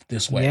off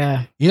this way.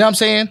 Yeah. You know what I'm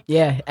saying?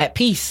 Yeah. At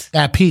peace.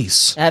 At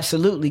peace.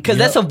 Absolutely. Because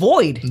that's a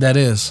void. That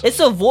is. It's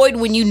a void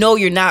when you know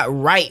you're not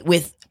right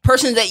with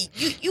persons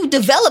that you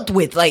developed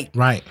with. Like,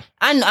 right.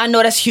 I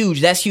know that's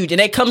huge. That's huge. And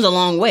it comes a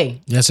long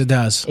way. Yes, it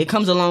does. It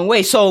comes a long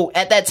way. So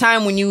at that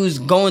time when you was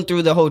going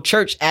through the whole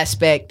church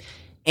aspect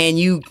and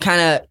you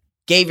kind of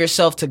gave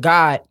yourself to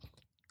God,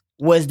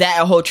 was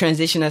that a whole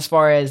transition as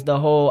far as the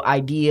whole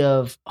idea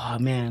of, oh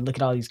man, look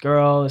at all these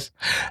girls?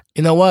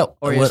 You know what?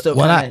 Or you're still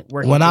when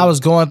I was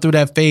going through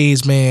that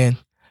phase, man,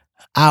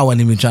 I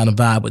wasn't even trying to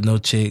vibe with no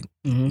chick.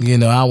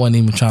 Mm-hmm. I wasn't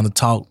even trying to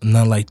talk,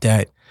 nothing like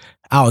that.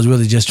 I was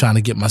really just trying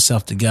to get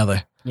myself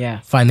together. Yeah.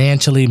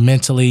 Financially,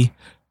 mentally.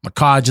 My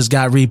car just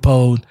got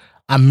repoed.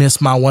 I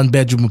missed my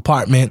 1-bedroom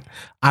apartment.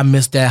 I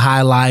missed that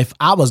high life.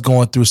 I was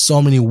going through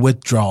so many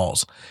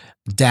withdrawals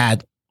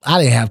that I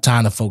didn't have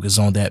time to focus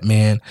on that,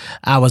 man.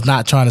 I was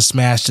not trying to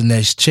smash the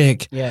next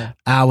chick. Yeah.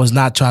 I was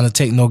not trying to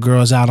take no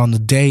girls out on the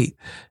date.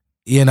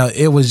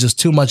 It was just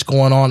too much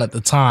going on at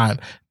the time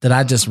that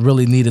I just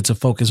really needed to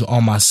focus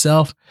on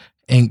myself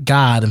and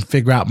God and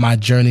figure out my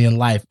journey in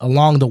life.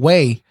 Along the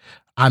way,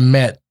 I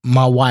met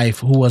my wife,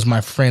 who was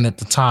my friend at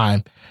the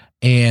time.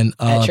 And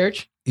at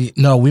church?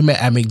 No, we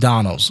met at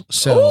McDonald's.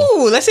 So,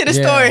 ooh, let's hear the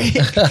story.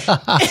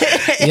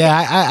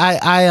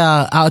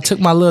 I took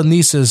my little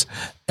nieces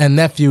and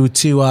nephew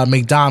to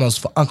McDonald's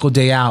for Uncle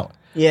Day Out.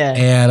 Yeah.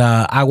 And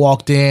I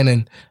walked in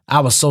and I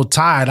was so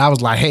tired. I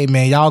was like, hey,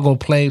 man, y'all go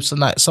play.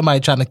 Somebody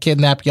trying to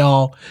kidnap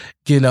y'all,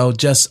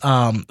 just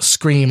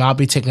scream. I'll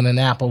be taking a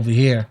nap over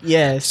here.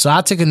 Yes. So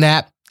I took a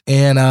nap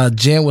and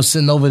Jen was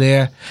sitting over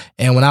there.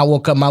 And when I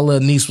woke up, my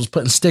little niece was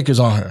putting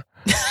stickers on her.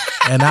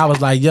 And I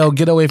was like, yo,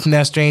 get away from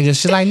that stranger.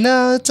 She's like,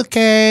 no, it's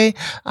okay.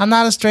 I'm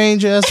not a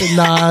stranger. I said,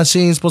 nah,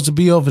 she ain't supposed to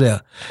be over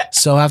there.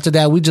 So after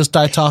that, we just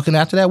started talking.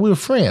 After that, we were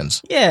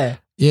friends. Yeah.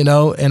 You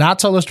know, and I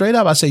told her straight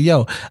up, I said,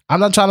 yo, I'm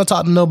not trying to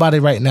talk to nobody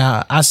right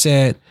now. I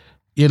said,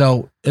 you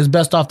know, it's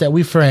best off that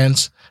we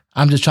friends.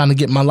 I'm just trying to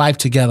get my life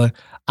together.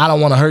 I don't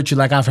want to hurt you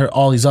like I've hurt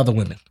all these other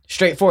women.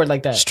 Straightforward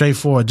like that.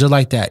 Straightforward, just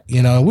like that.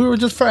 You know, we were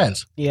just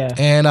friends. Yeah.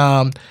 And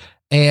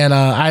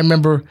I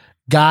remember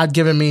God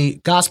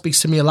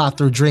speaks to me a lot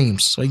through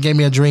dreams. So he gave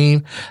me a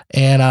dream,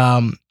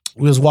 and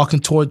we was walking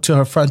to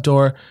her front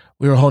door.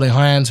 We were holding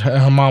hands.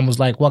 Her mom was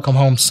like, welcome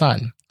home,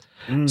 son.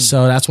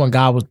 So that's when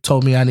God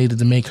told me I needed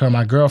to make her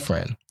my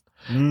girlfriend.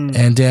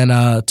 And then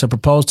to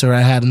propose to her,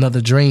 I had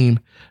another dream.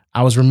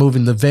 I was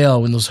removing the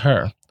veil and it was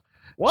her.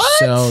 What?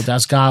 So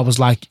that's God was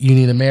like, you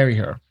need to marry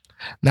her.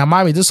 Now,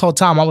 mind me, this whole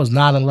time I was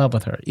not in love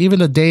with her. Even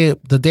the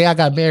day I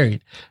got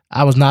married,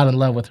 I was not in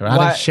love with her. I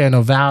didn't share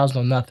no vows,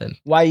 no nothing.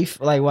 Why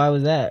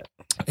was that?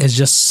 It's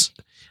just,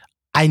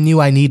 I knew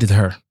I needed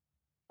her.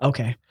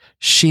 Okay.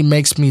 She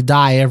makes me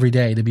die every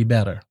day to be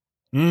better.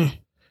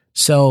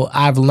 So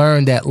I've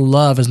learned that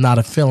love is not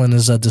a feeling,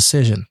 it's a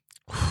decision.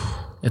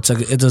 It's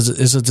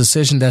a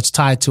decision that's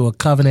tied to a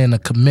covenant and a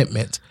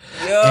commitment.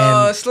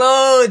 Yo,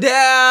 slow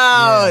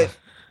down. Yeah.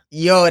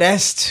 Yo,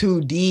 that's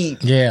too deep.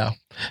 Yeah.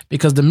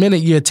 Because the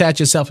minute you attach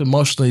yourself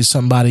emotionally to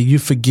somebody, you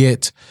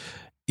forget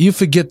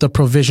the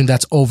provision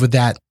that's over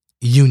that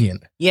union.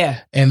 Yeah.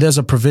 And there's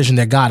a provision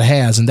that God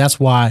has. And that's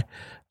why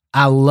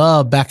I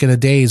love back in the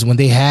days when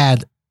they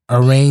had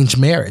arranged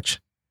marriage.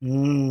 You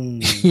know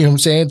what I'm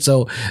saying?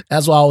 So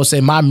that's why I always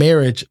say my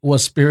marriage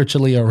was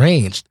spiritually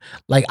arranged.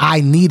 Like I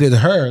needed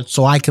her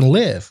so I can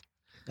live.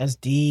 That's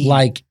deep.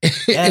 Like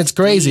it's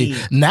crazy.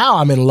 Deep. Now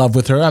I'm in love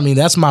with her. I mean,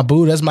 that's my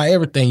boo. That's my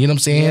everything. You know what I'm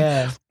saying?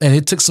 Yeah. And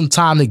it took some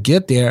time to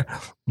get there,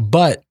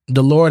 but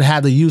the Lord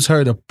had to use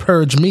her to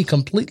purge me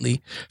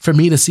completely for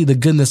me to see the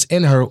goodness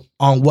in her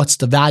on what's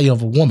the value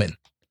of a woman.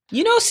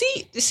 You know,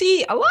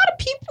 see, a lot of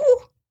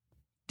people,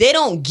 they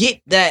don't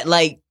get that.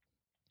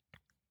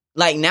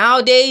 Like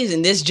nowadays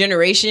in this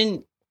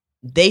generation,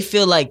 they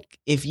feel like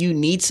if you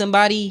need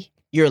somebody,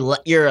 you're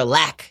a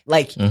lack.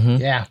 Like,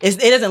 Yeah, it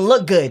doesn't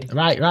look good.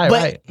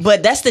 Right.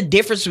 But that's the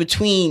difference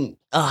between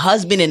a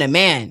husband and a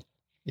man.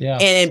 Yeah.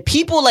 And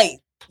people like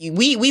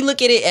we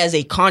look at it as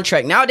a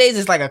contract. Nowadays,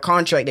 it's like a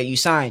contract that you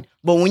sign.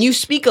 But when you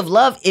speak of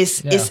love,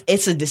 it's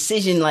a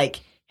decision.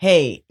 Like,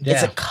 hey,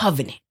 it's a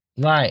covenant.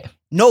 Right.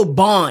 No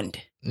bond.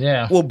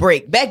 Yeah. Will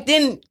break. Back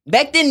then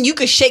you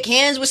could shake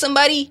hands with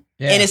somebody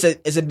and it's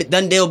a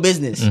done deal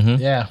business.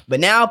 Yeah.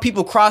 But now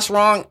people cross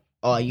wrong.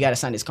 Oh, you got to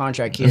sign this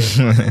contract here.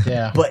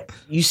 Yeah. But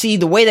you see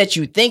the way that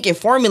you think and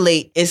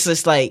formulate, it's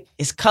just like,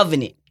 it's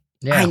covenant.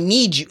 Yeah. I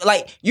need you.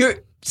 Like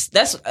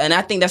and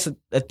I think that's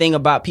a thing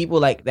about people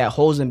like that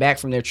holds them back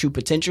from their true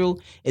potential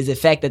is the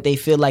fact that they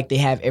feel like they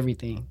have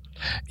everything.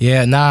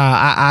 Yeah.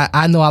 Nah,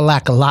 I know I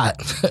lack a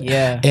lot.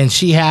 Yeah. And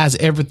she has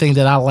everything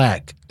that I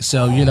lack.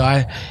 So, you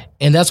know,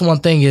 and that's one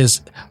thing is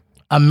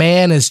a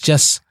man is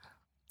just,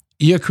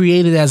 you're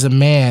created as a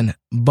man,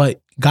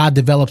 but God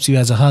develops you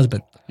as a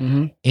husband.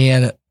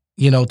 And,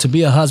 you know, to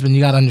be a husband,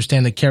 you got to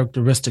understand the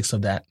characteristics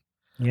of that.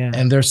 Yeah.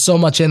 And there's so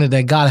much in it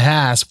that God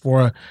has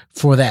for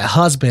that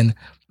husband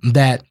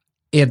that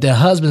if the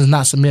husband is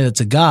not submitted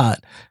to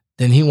God,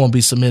 then he won't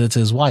be submitted to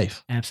his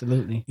wife.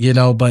 Absolutely. You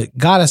know, but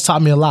God has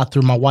taught me a lot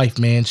through my wife,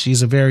 man.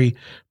 She's a very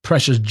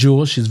precious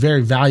jewel. She's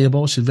very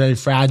valuable. She's very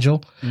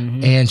fragile.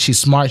 And she's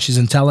smart. She's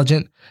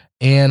intelligent.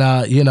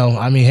 And, you know,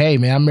 I mean, hey,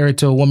 man, I'm married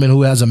to a woman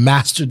who has a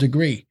master's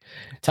degree.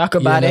 Talk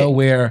about it.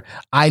 Where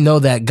I know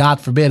that,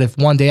 God forbid, if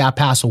one day I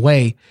pass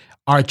away,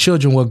 our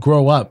children will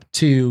grow up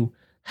to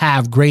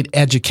have great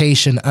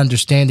education,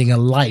 understanding of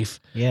life.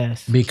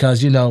 Yes.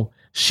 Because, you know,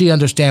 she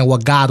understands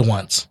what God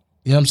wants.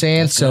 You know what I'm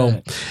saying? That's so,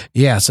 good.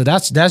 yeah, so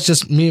that's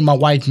just me and my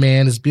wife,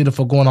 man. It's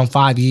beautiful going on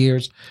 5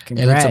 years.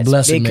 Congrats. And it's a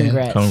blessing, Big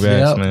man.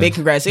 Congrats, man. Big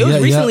congrats. It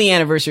was recently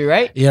anniversary,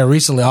 right? Yeah,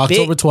 recently,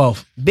 October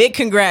 12th. Big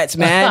congrats,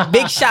 man.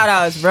 Big shout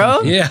outs,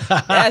 bro. Yeah.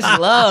 That's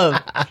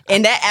love.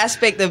 And that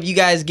aspect of you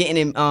guys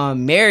getting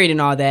married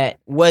and all that,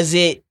 was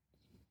it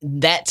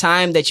that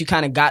time that you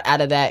kind of got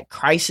out of that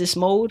crisis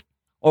mode?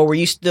 Or were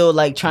you still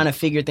like trying to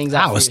figure things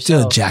out? I was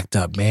still jacked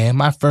up, man.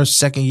 My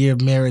second year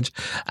of marriage,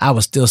 I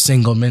was still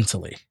single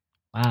mentally.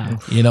 Wow.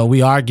 You know,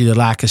 we argued a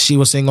lot because she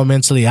was single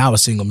mentally, I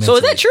was single mentally.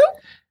 So is that true?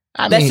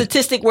 I that mean,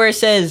 statistic where it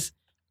says,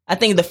 I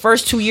think the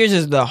first 2 years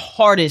is the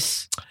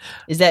hardest.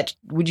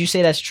 Would you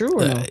say that's true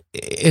or no?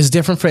 It's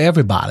different for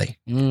everybody.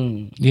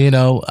 You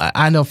know,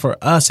 I know for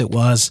us it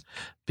was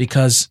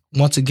because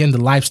once again,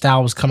 the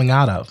lifestyle was coming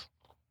out of.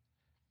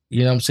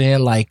 You know what I'm saying?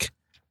 Like,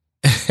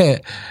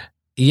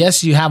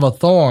 yes, you have a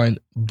thorn,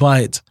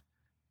 but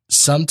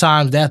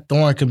sometimes that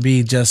thorn can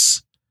be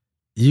just,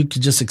 you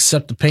could just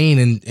accept the pain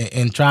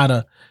and try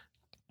to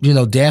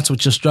dance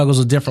with your struggles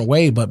a different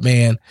way. But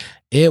man,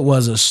 it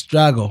was a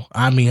struggle.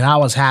 I mean, I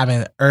was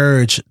having an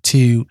urge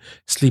to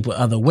sleep with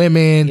other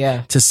women,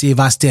 to see if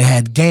I still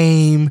had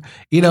game.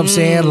 You know what I'm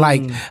saying?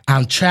 Like,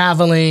 I'm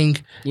traveling.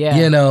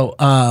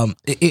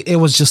 It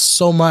was just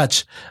so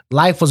much.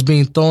 Life was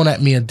being thrown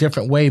at me a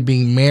different way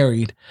being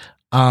married.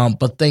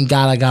 But thank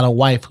God I got a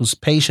wife who's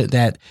patient,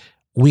 that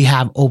we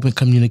have open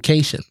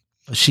communication.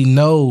 She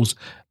knows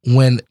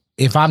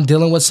if I'm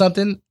dealing with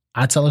something,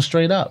 I tell her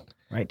straight up.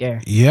 Right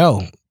there.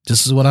 Yo,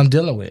 this is what I'm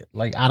dealing with.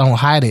 Like, I don't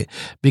hide it,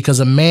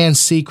 because a man's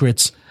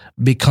secrets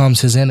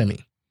becomes his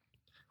enemy.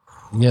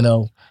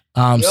 So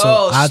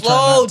I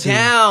slow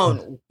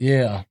down.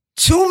 Yeah.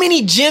 Too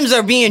many gems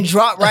are being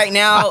dropped right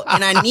now,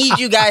 and I need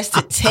you guys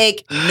to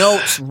take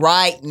notes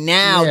right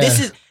now.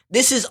 Yeah.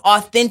 This is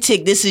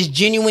authentic. This is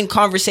genuine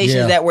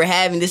conversations that we're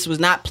having. This was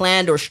not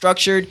planned or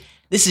structured.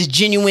 This is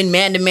genuine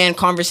man-to-man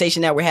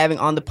conversation that we're having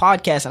on the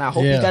podcast, and I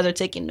hope you guys are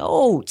taking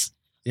notes.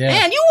 Yeah.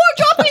 Man, you are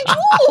dropping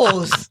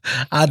jewels.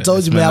 I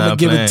told you, man, I'm going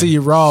to give it to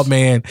you raw,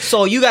 man.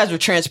 So you guys were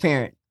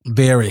transparent.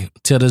 Very.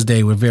 Till this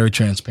day, we're very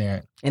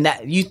transparent. And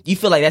that you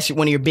feel like that's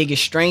one of your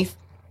biggest strengths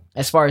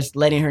as far as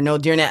letting her know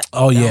during that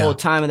whole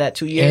time of that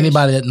 2 years?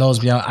 Anybody that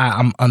knows me,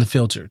 I'm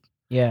unfiltered.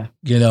 Yeah.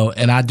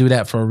 And I do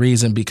that for a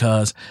reason,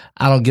 because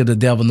I don't give the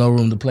devil no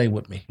room to play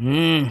with me.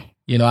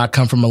 I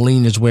come from a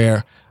lineage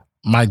where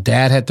my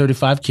dad had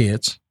 35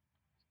 kids.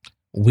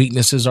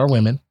 Weaknesses are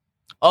women.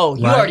 Oh,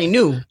 you already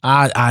knew.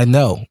 I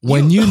know.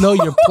 When you know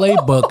your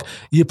playbook,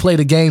 you play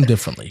the game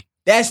differently.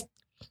 That's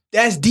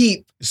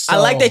deep. So, I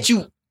like that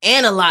you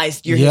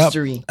analyzed your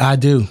history. I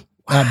do.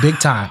 Big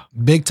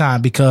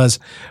time, because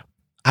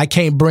I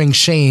can't bring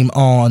shame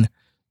on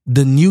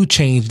the new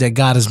change that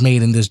God has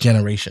made in this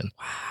generation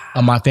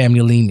of my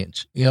family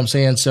lineage. You know what I'm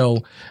saying?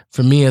 So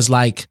for me, it's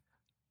like,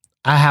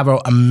 I have an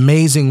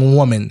amazing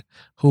woman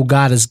who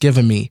God has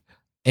given me,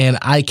 and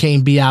I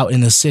can't be out in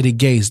the city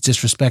gates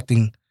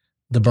disrespecting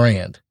the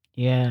brand.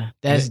 Yeah,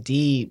 that's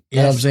deep. You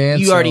know what I'm saying?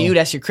 You already knew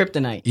that's your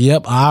kryptonite.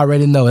 Yep, I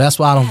already know. That's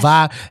why I don't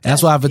vibe.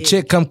 That's why if a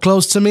chick come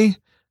close to me,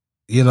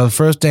 the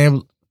first thing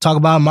I talk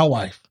about is my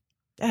wife.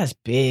 That's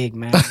big,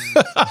 man. That's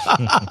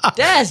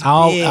big.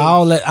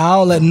 I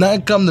don't let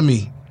nothing come to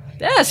me.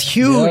 That's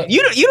huge.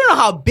 Yep. You don't know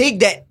how big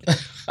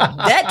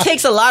that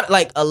takes a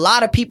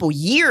lot of people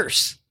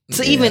years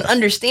to even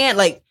understand.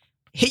 Like,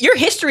 your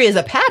history is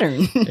a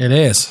pattern. It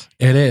is.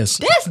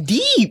 That's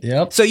deep.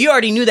 Yep. So you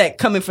already knew that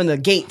coming from the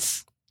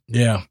gates.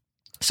 Yeah.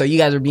 So you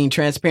guys are being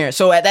transparent.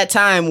 So at that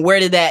time, where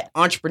did that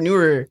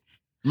entrepreneur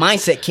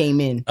mindset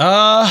came in?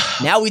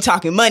 Now we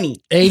talking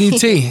money.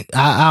 ADT.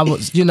 I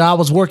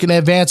was working at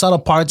Advanced Auto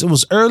Parts. It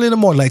was early in the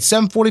morning, like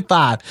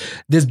 7:45.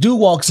 This dude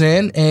walks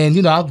in,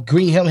 and I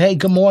greet him. Hey,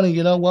 good morning.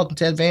 Welcome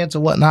to Advanced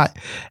or whatnot.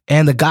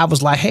 And the guy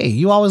was like, "Hey,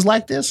 you always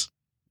like this?"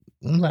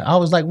 I'm like, I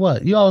was like,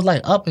 "What? You always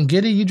like up and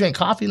giddy? You drink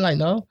coffee?" I'm like,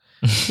 "No."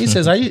 He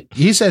says,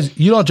 He says,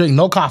 "You don't drink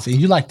no coffee.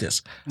 You like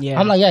this?" Yeah.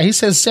 I'm like, "Yeah." He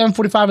says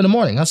 7:45 in the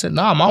morning. I said,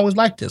 "No, I'm always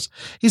like this."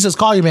 He says,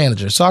 "Call your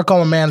manager." So I call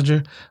my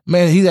manager.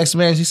 Man, he's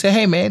ex-manager. He said,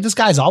 "Hey, man, this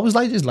guy's always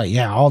like this." Like,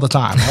 "Yeah, all the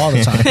time."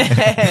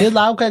 He's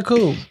like, "Okay,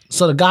 cool."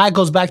 So the guy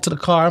goes back to the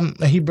car,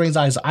 and he brings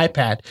out his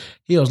iPad.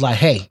 He was like,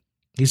 "Hey,"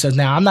 he says,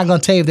 "Now I'm not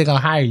gonna tell you if they're gonna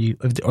hire you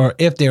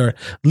if they're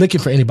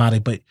looking for anybody,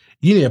 but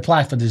you need to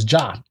apply for this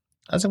job."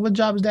 I said, "What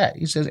job is that?"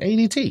 He says,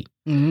 "ADT."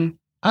 Mm-hmm.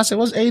 I said,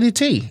 "What's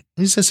ADT?"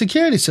 He said,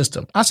 "Security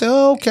system." I said,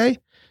 "Oh, okay."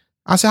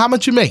 I said, "How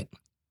much you make?"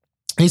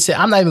 He said,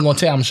 "I'm not even going to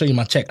tell you. I'm going to show you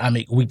my check I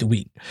make week to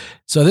week."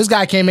 So this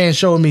guy came in and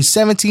showed me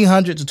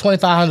 $1,700 to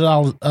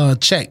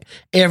 $2,500 check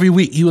every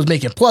week he was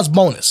making, plus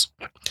bonus.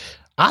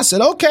 I said,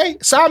 "Okay,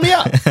 sign me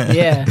up."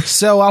 Yeah.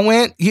 So I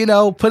went,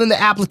 put in the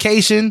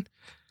application.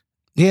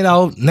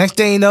 Next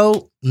thing you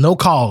know, no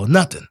call,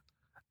 nothing.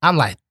 I'm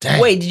like,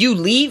 dang. Wait, did you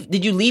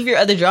leave your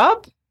other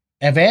job?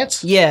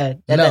 Advance? Yeah.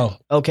 No.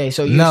 Okay,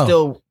 so you're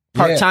still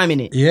part-time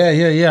in it.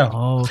 Yeah.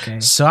 Oh, okay.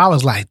 So I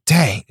was like,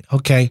 dang,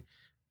 okay.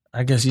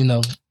 I guess,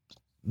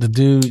 the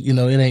dude,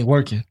 it ain't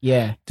working.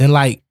 Yeah. Then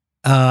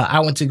I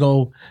went to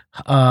go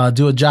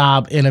do a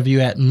job interview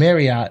at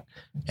Marriott,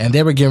 and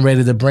they were getting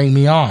ready to bring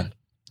me on.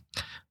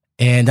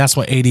 And that's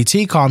when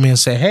ADT called me and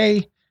said,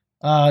 "Hey,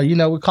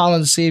 we're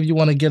calling to see if you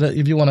want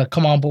to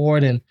come on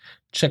board and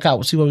check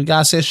out, see what we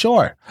got." I said,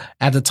 "Sure."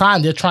 At the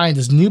time, they're trying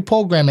this new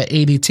program at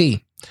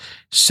ADT.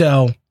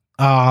 So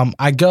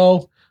I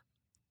go,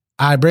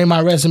 I bring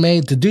my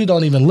resume. The dude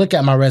don't even look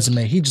at my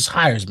resume. He just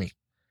hires me.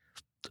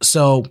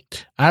 So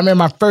I remember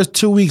my first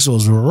 2 weeks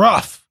was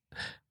rough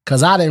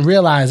because I didn't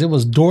realize it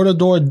was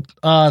door-to-door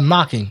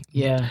knocking.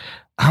 Yeah.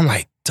 I'm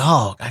like,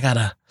 dog, I got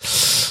to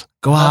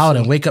go out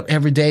and wake up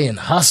every day and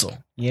hustle.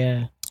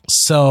 Yeah.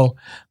 So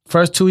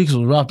first 2 weeks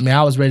was rough, man.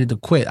 I was ready to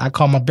quit. I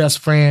called my best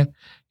friend.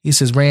 He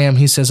says, "Ram,"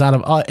 he says, "out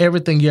of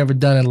everything you ever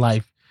done in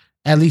life,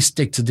 at least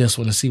stick to this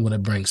one and see what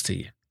it brings to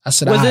you." I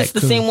said, "Was this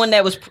the same one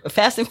that was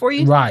fasting for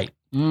you?" Right.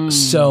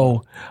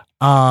 So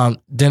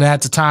then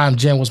at the time,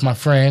 Jen was my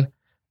friend,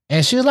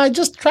 and she was like,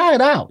 "Just try it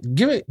out.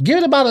 Give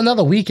it about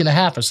another week and a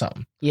half or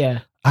something." Yeah.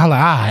 I'm like,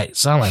 "All right."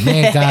 So I'm like,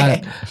 "Man,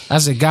 God," I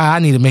said, "God, I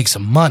need to make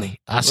some money."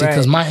 I said,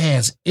 "Because my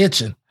hand's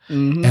itching."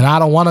 Mhm. and I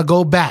don't want to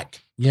go back,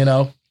 you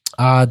know.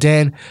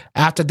 Then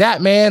after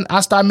that, man,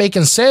 I started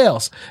making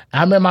sales.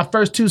 I remember my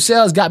first 2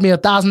 sales got me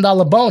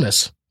 $1,000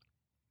 bonus,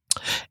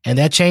 and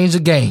that changed the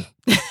game.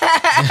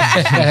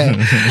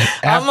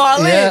 I'm all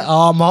in. Yeah,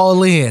 I'm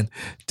all in.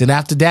 Then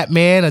after that,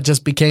 man, I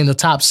just became the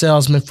top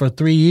salesman for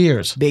 3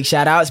 years. Big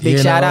shout outs, big You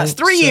shout know? outs.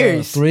 3 So,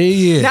 years. 3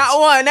 years. Not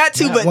 1, not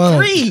 2, Not but one.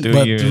 3. Three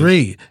But years.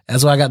 3.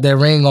 That's why I got that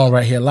ring on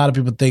right here. A lot of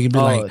people think it'd be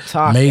like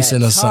talk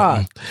Mason that or talk.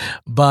 something.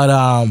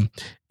 But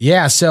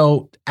yeah,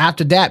 so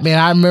after that, man,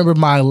 I remember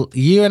my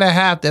year and a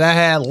half that I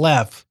had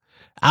left.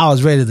 I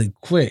was ready to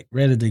quit,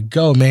 ready to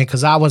go, man,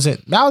 because I was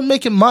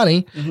making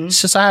money. Mhm.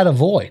 It's just I had a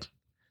void,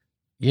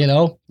 you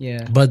know?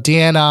 Yeah. But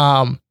then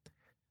I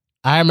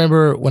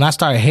remember when I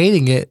started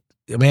hating it,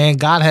 man,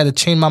 God had to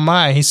change my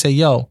mind. He said,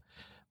 yo,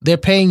 they're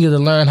paying you to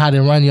learn how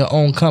to run your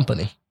own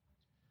company.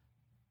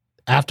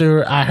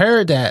 After I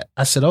heard that,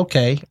 I said,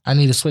 okay, I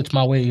need to switch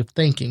my way of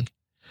thinking.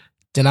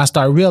 Then I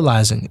started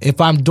realizing if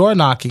I'm door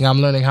knocking,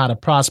 I'm learning how to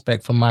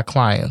prospect from my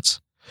clients.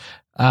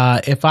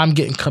 If I'm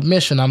getting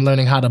commission, I'm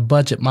learning how to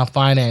budget my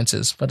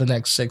finances for the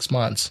next 6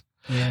 months.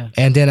 Yeah.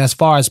 And then as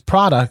far as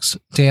products,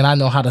 then I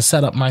know how to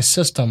set up my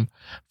system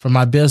for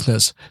my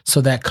business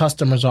so that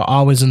customers are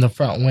always in the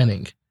front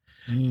winning.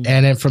 Mm.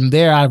 And then from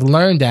there, I've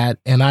learned that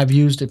and I've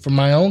used it for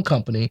my own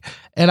company.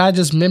 And I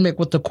just mimic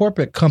what the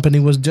corporate company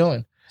was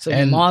doing. So you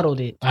And-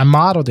 modeled it. I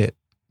modeled it.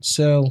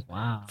 So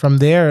Wow. from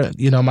there,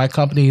 you know, my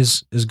company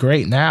is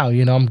great now.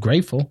 You know, I'm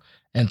grateful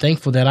and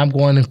thankful that I'm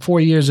going in 4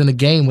 years in the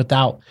game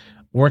without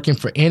working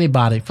for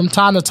anybody. From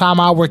time to time,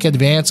 I work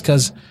advanced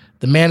because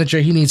the manager,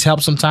 he needs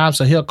help sometimes.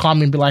 So he'll call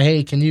me and be like,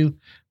 hey, can you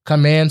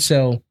come in?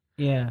 So,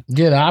 Yeah.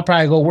 you know, I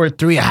probably go work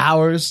 3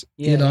 hours.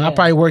 Yeah, You know, yeah. I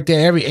probably work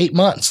there every 8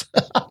 months.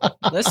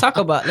 Let's talk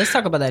about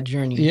that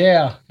journey.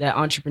 Yeah. That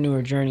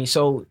entrepreneur journey.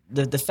 So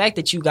the fact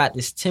that you got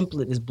this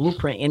template, this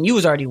blueprint, and you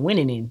was already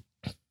winning in,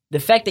 the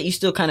fact that you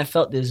still kind of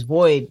felt this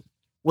void,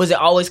 was it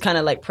always kind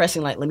of like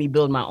pressing, like, let me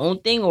build my own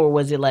thing? Or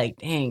was it like,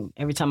 dang,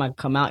 every time I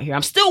come out here,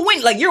 I'm still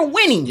winning. Like, you're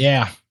winning.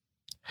 Yeah.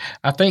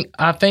 I think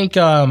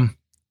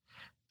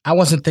I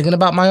wasn't thinking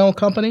about my own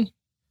company.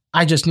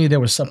 I just knew there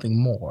was something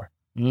more.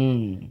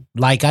 Mm.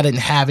 Like I didn't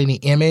have any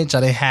image.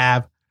 I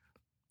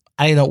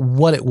didn't know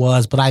what it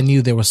was, but I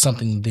knew there was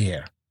something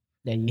there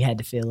That you had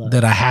to fill up.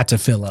 that I had to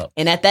fill up.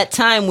 And at that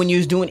time when you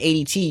was doing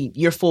ADT,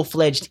 you're full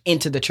fledged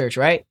into the church,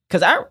 right?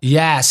 Because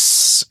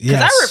Yes. when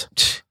I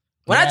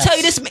Yes. tell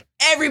you this,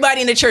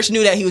 everybody in the church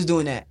knew that he was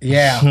doing that.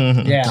 Yeah.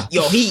 Yeah.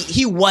 Yo,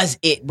 he was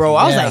it, bro.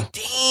 I was Yeah. like,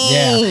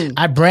 dang.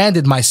 I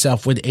branded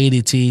myself with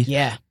ADT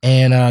Yeah.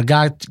 and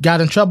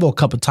got in trouble a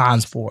couple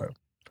times for it.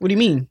 What do you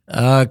mean?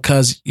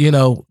 Because, you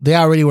know, they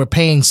already were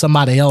paying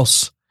somebody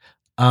else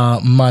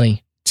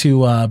money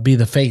to be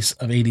the face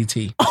of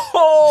ADT.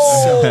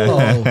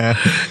 Oh,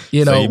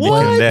 You So know, you became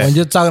when, that. when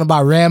you're talking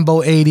about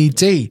Rambo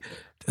ADT,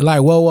 they're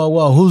like,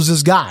 whoa, who's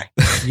this guy?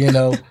 You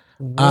know,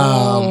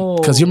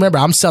 because you remember,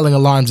 I'm selling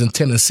alarms in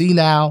Tennessee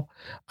now.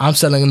 I'm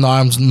selling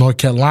alarms in North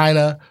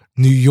Carolina,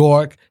 New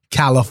York,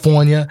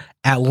 California,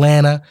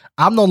 Atlanta.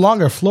 I'm no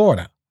longer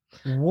Florida.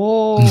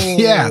 Whoa.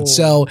 Yeah,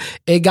 so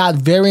it got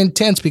very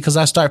intense because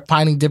I started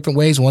finding different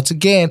ways. Once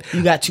again,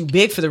 you got too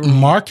big for the room.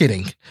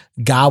 marketing.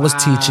 God was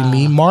teaching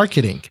me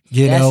marketing.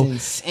 You That's know,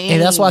 insane.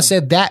 and that's why I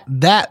said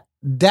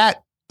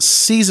that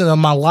season of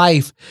my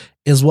life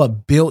is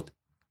what built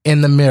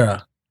in the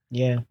mirror.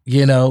 Yeah.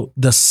 You know,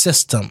 the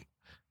system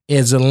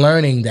is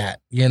learning that.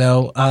 You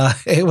know,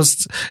 it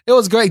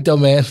was great though,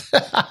 man.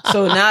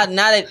 So now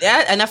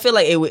that, and I feel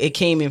like it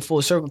came in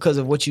full circle because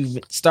of what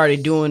you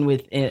started doing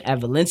at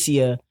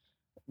Valencia,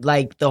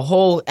 like the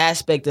whole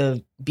aspect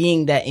of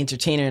being that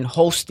entertainer and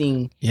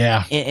hosting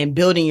Yeah. and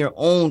building your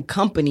own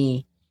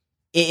company.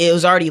 It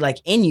was already like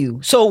in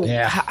you. So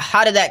Yeah.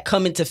 how did that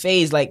come into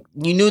phase? Like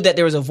you knew that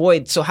there was a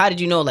void. So how did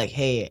you know? Like,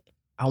 hey,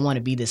 I want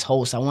to be this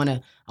host. I want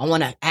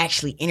to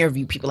actually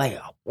interview people. Like,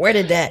 where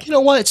did that? You know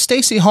what?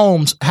 Stacey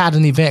Holmes had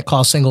an event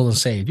called Single and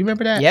Saved. You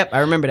remember that? Yep, I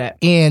remember that.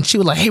 And she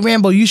was like, hey,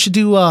 Rambo, you should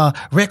do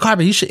red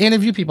carpet. You should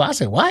interview people. I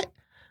said, what?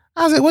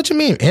 I was like, what you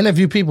mean?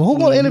 Interview people? Who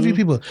going to interview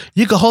people?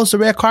 You could host a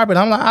red carpet.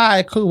 I'm like, all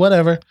right, cool,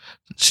 whatever.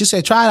 She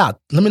said, try it out.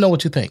 Let me know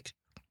what you think.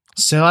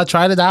 So I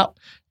tried it out.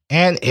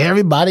 And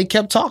everybody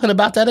kept talking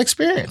about that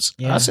experience.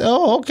 Yeah. I said,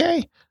 oh,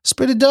 okay. It's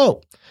pretty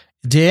dope.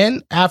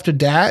 Then after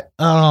that,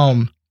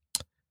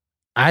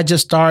 I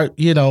just start,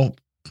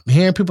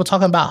 hearing people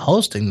talking about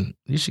hosting.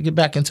 You should get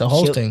back into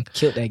hosting.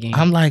 Killed that game.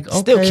 I'm like,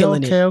 Still okay,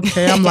 killing it.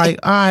 okay. I'm like,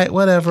 all right,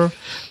 whatever.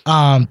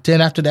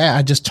 Then after that,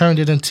 I just turned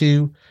it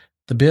into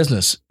the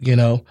business,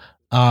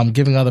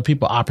 giving other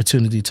people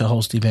opportunity to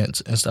host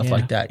events and stuff Yeah.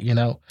 like that,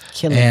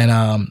 Killing it.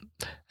 And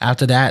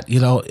after that,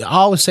 I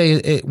always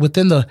say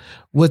within the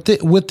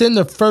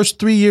first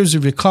 3 years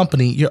of your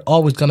company, you're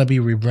always going to be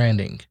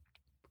rebranding.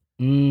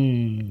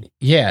 Mm.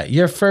 Yeah,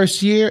 your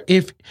first year,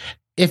 if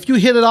you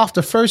hit it off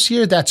the first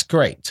year, that's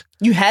great.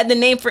 You had the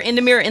name for In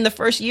the Mirror in the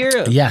first year?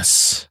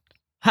 Yes.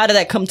 How did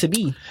that come to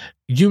be?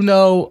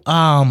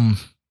 I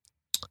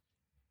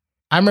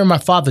remember my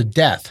father's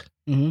death.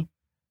 Mhm.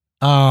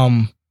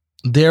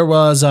 There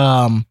was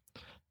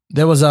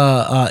There was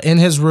in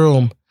his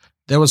room,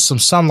 there was some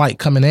sunlight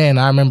coming in.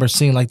 I remember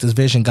seeing like this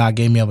vision God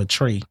gave me of a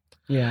tree.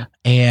 Yeah.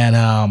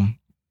 And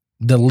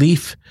the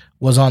leaf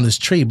was on this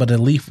tree, but the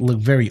leaf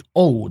looked very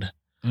old.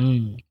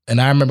 Mm.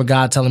 And I remember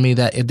God telling me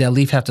that if that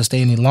leaf have to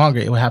stay any longer,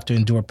 it would have to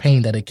endure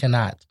pain that it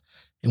cannot.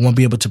 It won't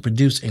be able to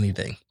produce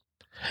anything.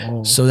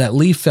 Oh. So that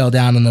leaf fell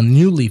down and a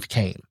new leaf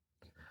came.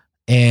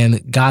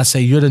 And God said,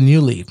 you're the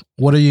new leaf.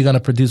 What are you going to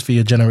produce for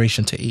your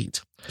generation to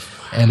eat?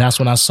 And that's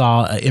when I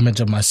saw an image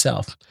of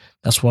myself.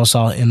 That's what I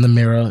saw in the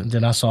mirror. And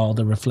then I saw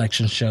the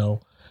reflection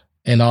show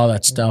and all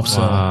that stuff.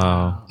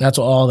 Wow. So that's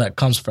where all that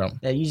comes from.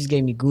 That you just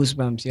gave me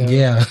goosebumps, yo.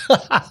 Yeah.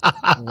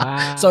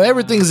 Wow. So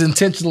everything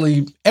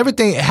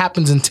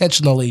happens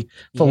intentionally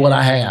for what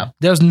I have.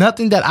 There's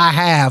nothing that I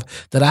have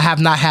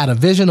not had a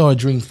vision or a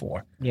dream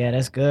for. Yeah,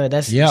 that's good.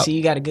 See,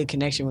 you got a good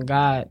connection with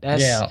God.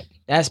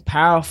 That's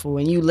powerful,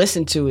 and you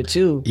listen to it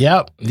too.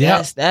 Yep.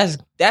 That's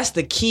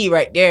the key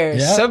right there.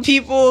 Yep. Some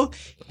people,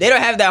 they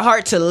don't have that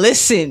heart to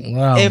listen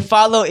and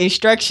follow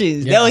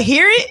instructions. Yeah. They'll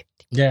hear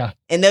it,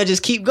 and they'll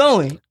just keep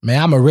going.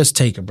 Man, I'm a risk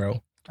taker,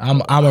 bro.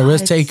 I'm a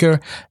risk taker,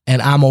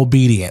 and I'm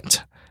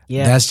obedient.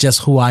 Yeah, that's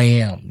just who I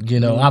am. You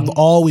know, I've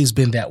always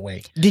been that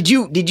way. Did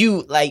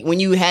you like when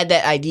you had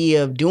that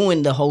idea of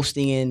doing the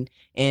hosting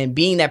and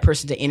being that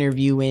person to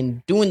interview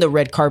and doing the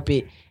red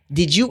carpet?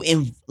 Did you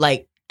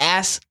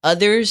ask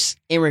others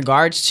in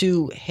regards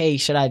to, hey,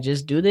 should I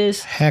just do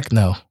this? Heck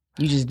no.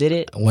 You just did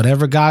it?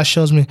 Whatever God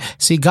shows me.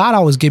 See, God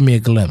always give me a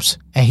glimpse,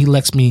 and he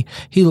lets me,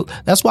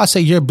 that's why I say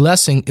your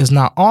blessing is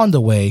not on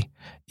the way.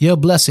 Your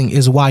blessing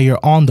is why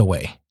you're on the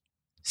way.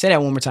 Say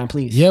that one more time,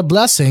 please. Your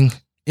blessing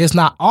is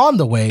not on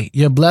the way.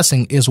 Your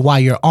blessing is why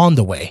you're on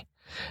the way.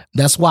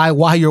 That's why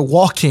while you're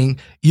walking,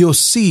 you'll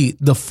see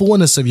the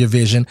fullness of your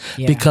vision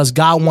because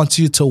God wants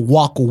you to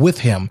walk with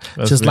him,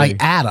 just like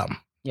Adam.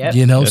 Yep.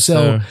 You know, Yes, so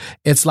sir.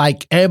 it's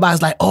like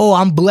everybody's like, oh,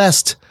 I'm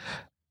blessed.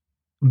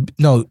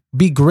 No,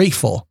 be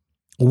grateful.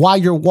 While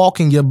you're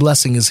walking, your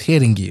blessing is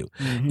hitting you.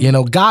 Mm-hmm. You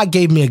know, God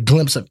gave me a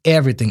glimpse of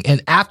everything.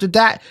 And after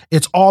that,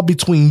 it's all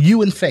between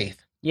you and faith.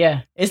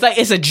 Yeah. It's like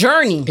it's a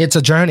journey. It's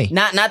a journey.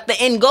 Not the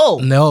end goal.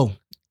 No.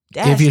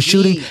 That's if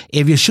you're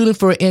deep. shooting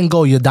for an end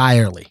goal, you die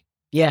early.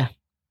 Yeah.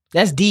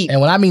 That's deep.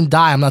 And when I mean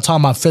die, I'm not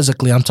talking about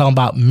physically. I'm talking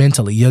about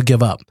mentally. You'll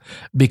give up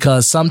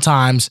because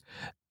sometimes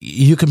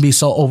you can be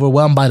so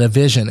overwhelmed by the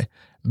vision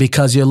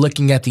because you're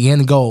looking at the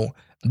end goal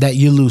that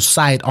you lose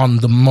sight on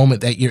the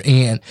moment that you're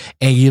in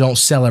and you don't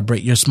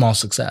celebrate your small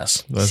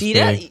success. That's See,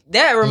 big.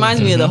 that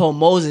reminds me of the whole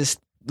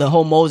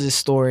Moses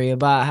story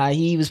about how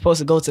he was supposed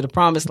to go to the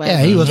promised land.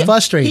 Yeah, he was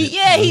frustrated. He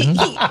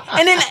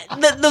and then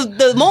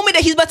the moment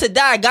that he's about to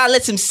die, God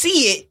lets him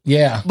see it.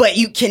 Yeah. But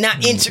you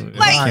cannot enter.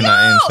 Like,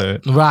 Cannot enter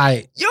it.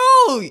 Right. yo,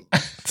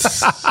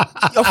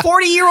 a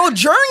 40-year-old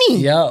journey.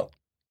 Yep.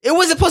 It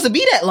wasn't supposed to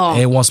be that long.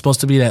 It wasn't supposed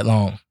to be that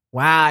long.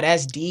 Wow,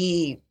 that's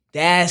deep.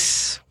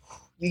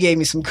 You gave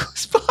me some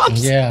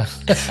goosebumps. Yeah.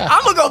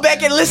 I'm gonna go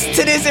back and listen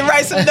to this and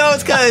write some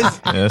notes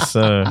because, Yes,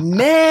 sir.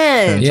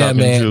 man. Yeah,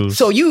 Talking man. juice.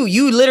 So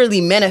you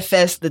literally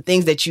manifest the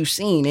things that you've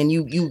seen, and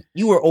you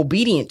were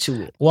obedient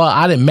to it. Well,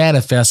 I didn't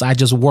manifest. I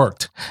just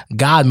worked.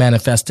 God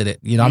manifested it.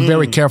 You know, I'm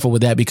very careful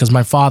with that because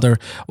my father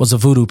was a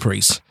voodoo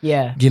priest.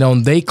 Yeah. You know,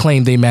 and they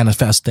claim they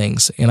manifest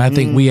things. And I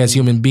think we as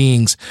human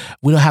beings,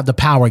 we don't have the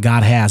power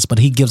God has, but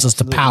he gives us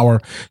the power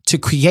to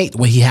create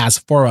what he has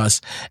for us.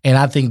 And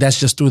I think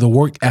that's just through the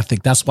work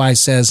ethic. That's why it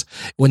says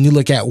when you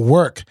look at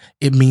work,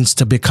 it means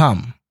to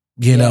become.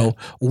 You know,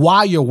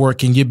 while you're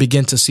working, you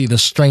begin to see the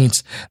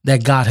strengths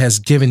that God has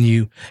given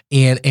you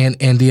and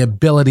the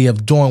ability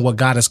of doing what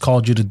God has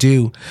called you to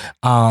do.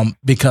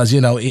 Because, you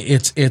know,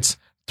 it's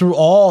through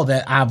all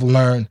that I've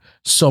learned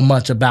so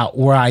much about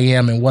where I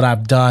am and what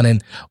I've done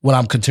and what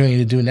I'm continuing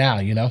to do now,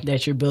 you know?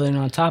 That you're building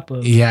on top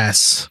of.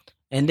 Yes.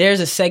 And there's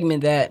a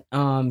segment that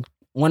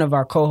one of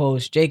our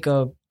co-hosts,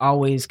 Jacob,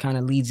 always kind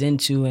of leads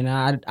into, and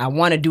I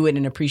want to do it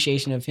in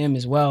appreciation of him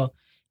as well,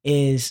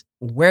 is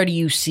where do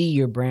you see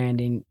your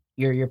brand and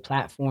your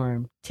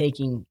platform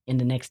taking in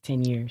the next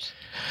 10 years?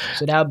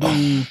 So that would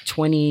be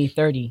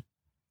 2030.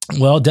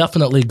 Well,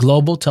 definitely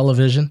global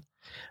television.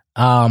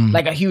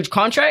 Like a huge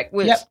contract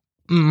with... Yep.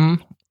 Mm-hmm.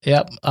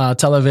 Yep.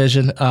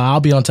 Television. I'll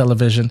be on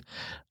television.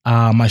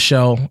 My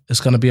show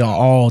is going to be on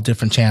all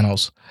different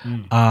channels.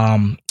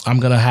 I'm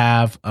going to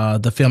have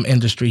the film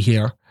industry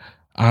here.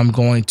 I'm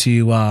going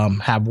to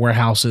have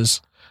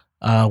warehouses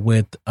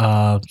with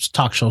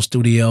talk show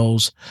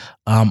studios,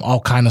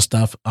 all kind of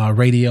stuff,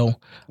 radio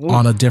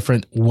on a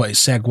different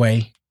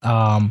segue.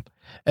 And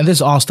this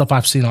is all stuff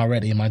I've seen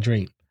already in my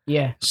dream.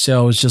 Yeah.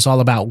 So it's just all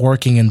about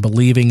working and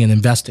believing and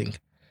investing.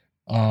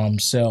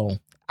 So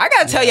I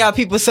got to tell y'all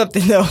people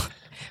something, though.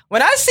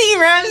 When I seen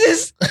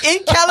Ramses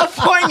in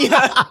California,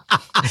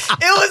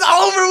 it was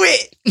over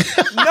with.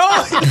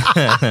 No,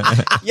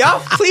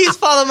 y'all please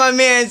follow my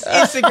man's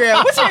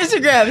Instagram. What's your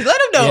Instagram?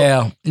 Let him know.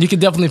 yeah, you can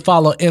definitely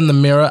follow In the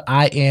Mirror,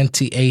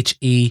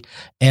 INTHEMIRRORR,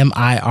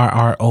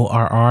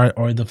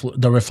 or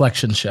the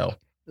Reflection Show.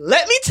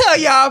 Let me tell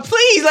y'all,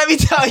 please let me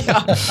tell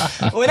y'all.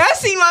 When I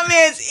see my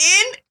man's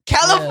in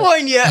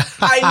California.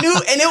 I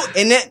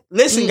knew,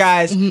 listen,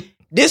 guys,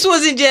 this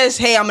wasn't just,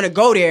 hey, I'm gonna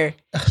go there.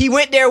 He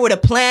went there with a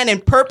plan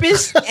and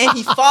purpose, and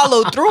he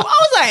followed through. I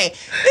was like,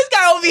 this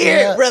guy over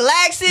here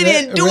relaxing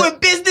and doing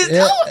business.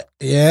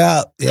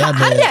 Yeah,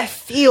 How did that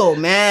feel,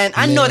 man?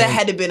 I know that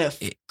had to have been a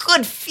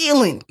good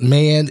feeling.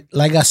 Man,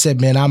 like I said,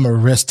 man, I'm a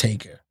risk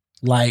taker.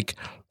 Like,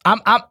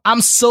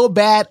 I'm so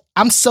bad.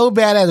 I'm so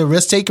bad at a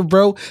risk taker,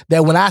 bro,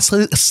 that when I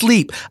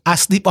sleep, I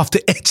sleep off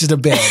the edge of the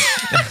bed.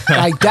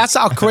 Like, that's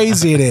how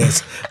crazy it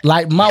is.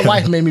 Like, my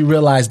wife made me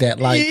realize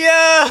that. Like,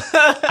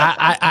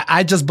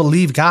 I just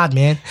believe God,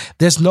 man.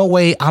 There's no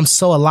way I'm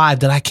so alive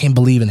that I can't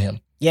believe in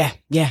him. Yeah.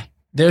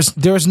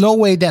 There's no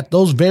way that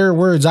those very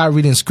words I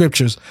read in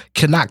scriptures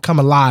cannot come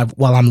alive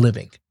while I'm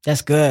living.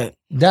 That's good.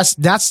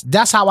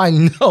 That's how I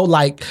know.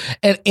 Like,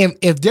 and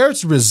if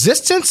there's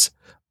resistance,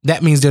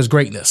 that means there's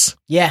greatness.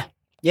 Yeah,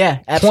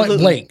 absolutely.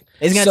 Point blank.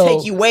 It's going to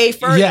take you way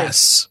further.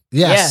 Yes.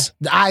 Yeah.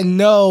 I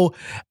know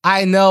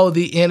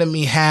the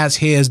enemy has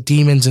his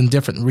demons in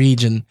different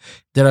regions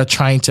that are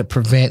trying to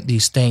prevent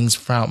these things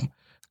from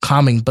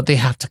coming, but they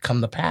have to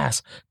come to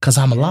pass because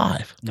I'm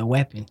alive. No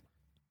weapon.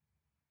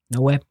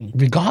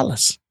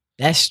 Regardless.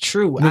 That's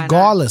true.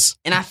 Regardless.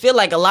 And I feel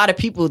like a lot of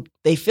people,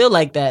 they feel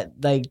like that.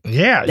 Like,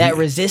 that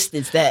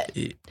resistance, that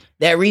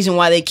reason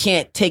why they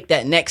can't take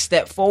that next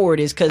step forward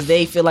is because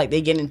they feel like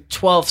they're getting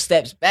 12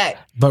 steps back.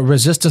 But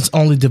resistance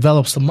only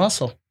develops the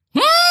muscle.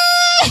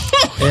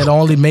 It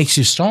only makes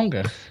you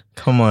stronger.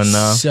 Come on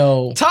now.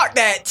 So talk,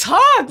 man.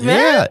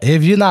 Yeah.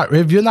 If you're not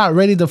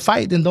ready to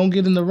fight, then don't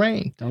get in the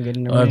ring.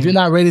 If you're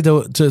not ready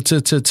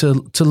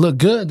to look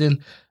good,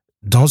 then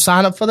don't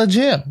sign up for the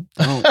gym.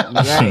 Right.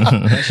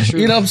 That's true.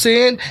 You know what I'm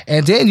saying?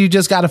 And then you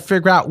just got to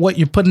figure out what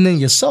you're putting in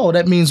your soul.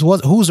 That means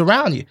who's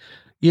around you.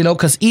 You know,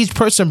 because each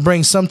person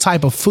brings some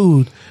type of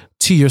food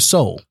to your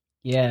soul.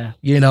 Yeah.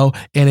 You know,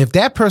 and if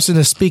that person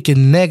is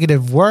speaking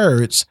negative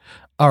words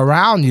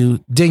around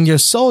you, then your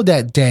soul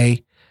that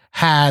day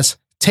has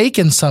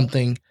taken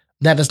something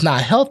that is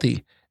not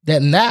healthy,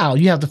 that now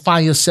you have to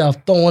find yourself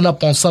throwing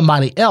up on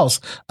somebody else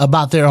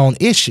about their own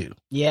issue.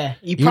 Yeah.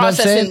 You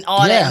processing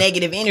all that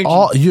negative energy.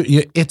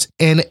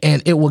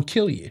 And it will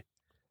kill you.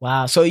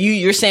 Wow. So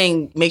you're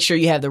saying make sure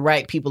you have the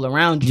right people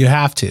around you. You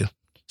have to.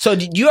 So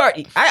did you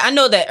already? I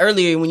know that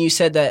earlier when you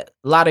said that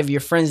a lot of your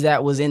friends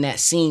that was in that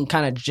scene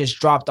kind of just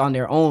dropped on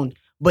their own.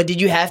 But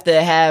did you have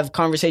to have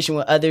conversation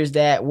with others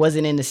that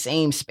wasn't in the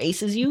same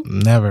space as you?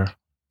 Never.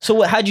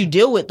 So how'd you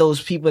deal with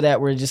those people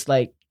that were just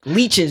like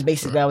leeches,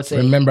 basically, I would say?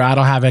 Remember, I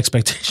don't have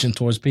expectation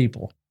towards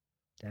people.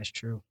 That's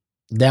true.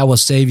 That will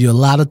save you a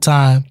lot of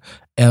time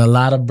and a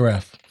lot of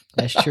breath.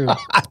 That's true.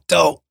 I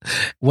don't.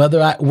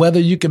 Whether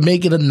you can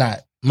make it or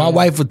not. My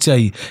wife would tell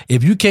you,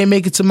 if you can't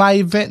make it to my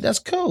event, that's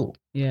cool.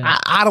 Yeah.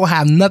 I don't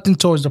have nothing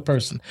towards the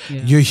person.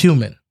 Yeah. You're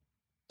human.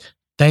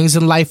 Things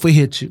in life will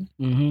hit you.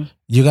 Mm-hmm.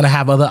 You're going to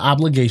have other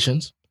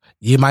obligations.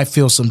 You might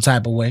feel some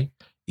type of way.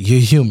 You're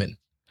human.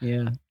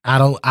 Yeah. I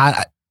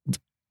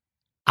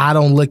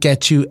don't look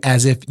at you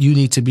as if you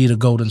need to be the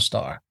golden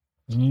star.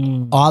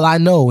 All I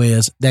know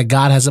is that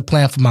God has a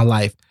plan for my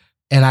life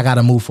and I got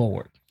to move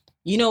forward.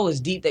 You know what's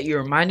deep that you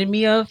reminded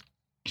me of?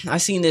 I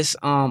seen this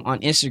on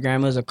Instagram.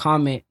 It was a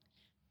comment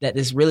that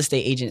this real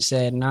estate agent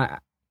said,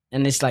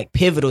 and it's like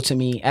pivotal to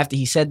me after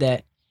he said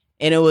that.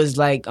 And it was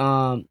like,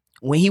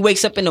 when he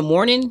wakes up in the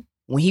morning,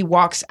 when he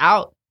walks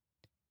out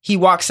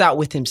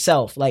with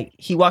himself. Like,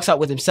 he walks out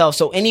with himself.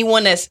 So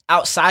anyone that's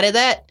outside of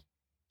that,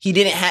 he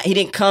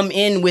didn't come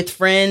in with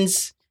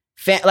friends.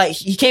 Like,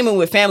 he came in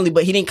with family,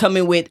 but he didn't come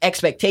in with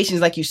expectations,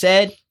 like you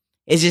said.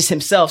 It's just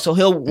himself. So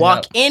he'll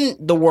walk in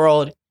the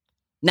world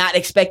not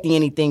expecting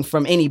anything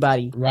from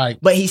anybody. Right.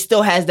 But he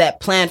still has that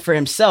plan for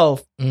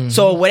himself. Mm-hmm.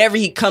 So whatever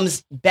he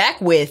comes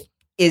back with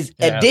is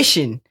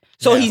addition.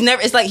 So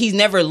it's like he's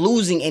never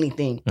losing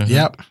anything. Mm-hmm.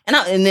 Yep.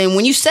 And then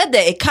when you said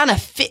that, it kind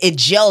of it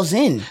gels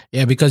in.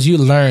 Yeah, because you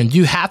learn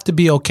you have to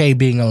be okay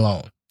being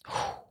alone.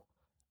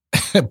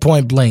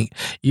 Point blank.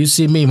 You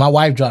see me, my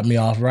wife dropped me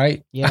off,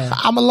 right? Yeah.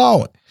 I'm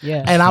alone.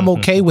 Yeah. And I'm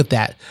okay with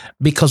that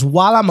because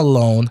while I'm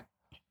alone,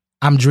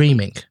 I'm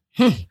dreaming.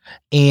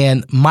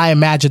 And my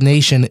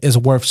imagination is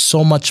worth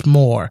so much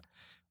more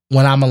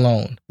when I'm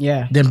alone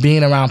than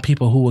being around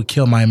people who will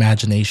kill my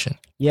imagination.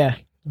 Yeah.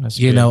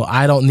 You know,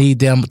 I don't need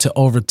them to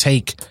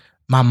overtake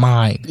my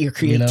mind. Your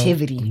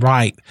creativity. You know?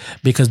 Right.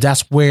 Because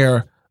that's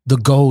where the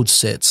gold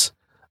sits.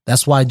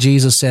 That's why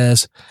Jesus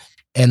says,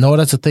 in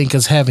order to think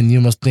as heaven,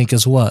 you must think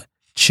as what?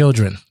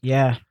 Children.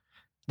 Yeah.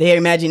 Their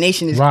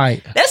imagination is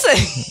right.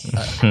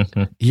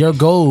 That's your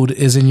gold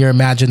is in your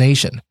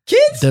imagination.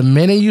 Kids. The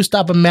minute you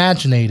stop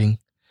imagining,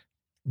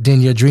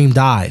 then your dream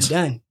dies.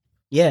 Done.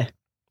 Yeah.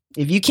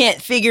 If you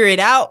can't figure it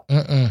out,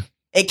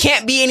 it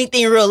can't be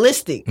anything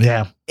realistic.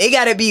 Yeah. It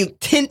got to be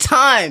 10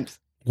 times.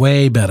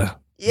 Way better.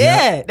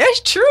 Yeah,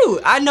 that's true.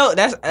 I know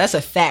that's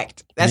a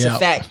fact. That's a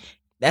fact.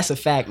 That's a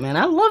fact, man.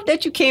 I love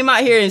that you came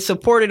out here and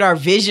supported our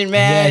vision,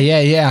 man.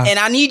 Yeah. And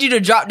I need you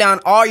to drop down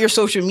all your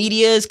social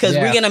medias because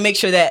we're going to make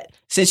sure that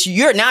since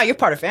you're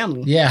part of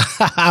family. Yeah,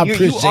 I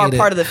appreciate you are it.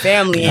 part of the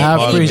family. And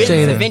I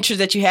appreciate the it. ventures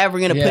that you have, we're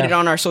going to Yeah. put it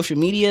on our social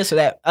media so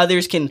that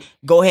others can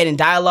go ahead and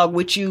dialogue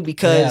with you,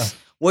 because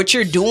what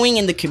you're doing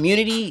in the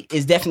community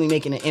is definitely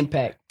making an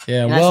impact.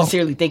 Yeah, And I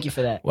sincerely thank you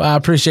for that. Well, I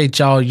appreciate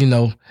y'all,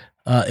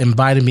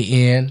 inviting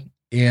me in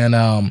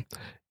and,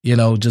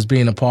 just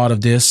being a part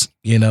of this.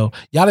 Y'all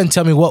didn't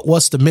tell me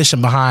what's the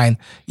mission behind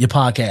your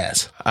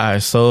podcast. All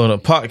right, so the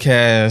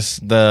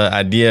podcast, the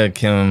idea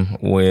came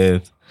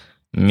with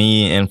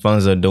me and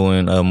Fonzo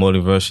doing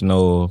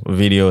motivational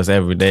videos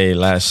every day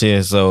last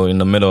year. So in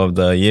the middle of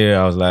the year,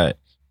 I was like,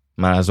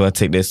 might as well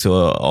take this to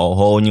a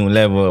whole new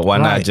level. Why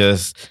not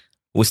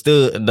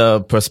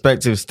the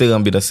perspective still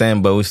gonna be the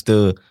same, but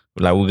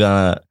we're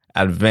gonna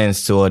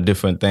advance to a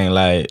different thing,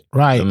 like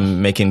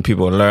making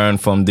people learn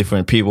from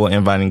different people,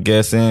 inviting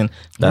guests in.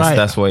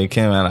 That's where it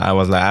came, and I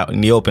was like, out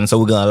in the open. So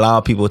we're gonna allow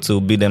people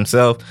to be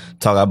themselves,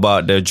 talk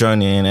about their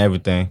journey and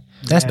everything.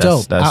 That's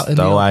dope. That's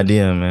the whole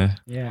idea, man.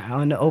 Yeah,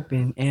 out in the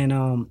open,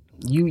 and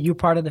you're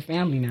part of the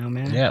family now,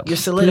 man. Yeah, you're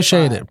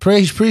solidified.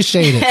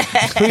 Appreciate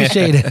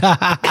it.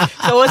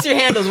 So what's your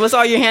handles? What's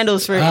all your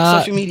handles for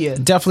social media?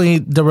 Definitely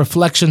The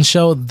Reflection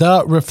Show on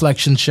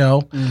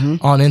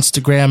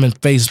Instagram and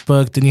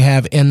Facebook. Then you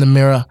have In the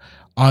Mirror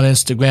on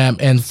Instagram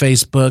and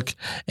Facebook.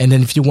 And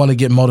then if you want to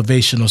get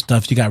motivational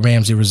stuff, you got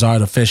Ramsey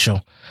Rizard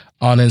Official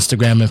on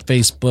Instagram and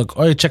Facebook.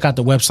 Or you check out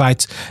the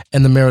websites,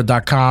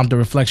 inthemirror.com,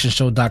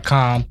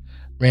 thereflectionshow.com,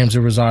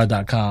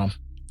 ramseyrizard.com.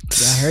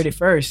 Yeah, I heard it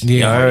first.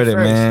 Yeah, I heard it,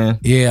 man.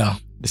 Yeah.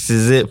 This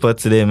is it for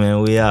today,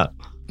 man. We out.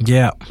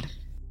 Yeah.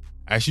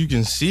 As you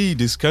can see,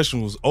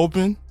 discussion was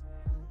open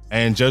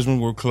and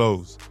judgment were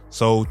closed.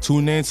 So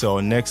tune in to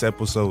our next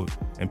episode.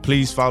 And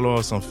please follow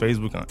us on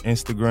Facebook and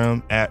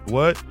Instagram at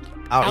what?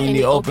 Out in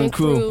the open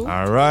crew.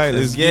 All right,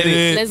 let's get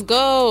it. Let's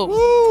go.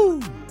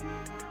 Woo!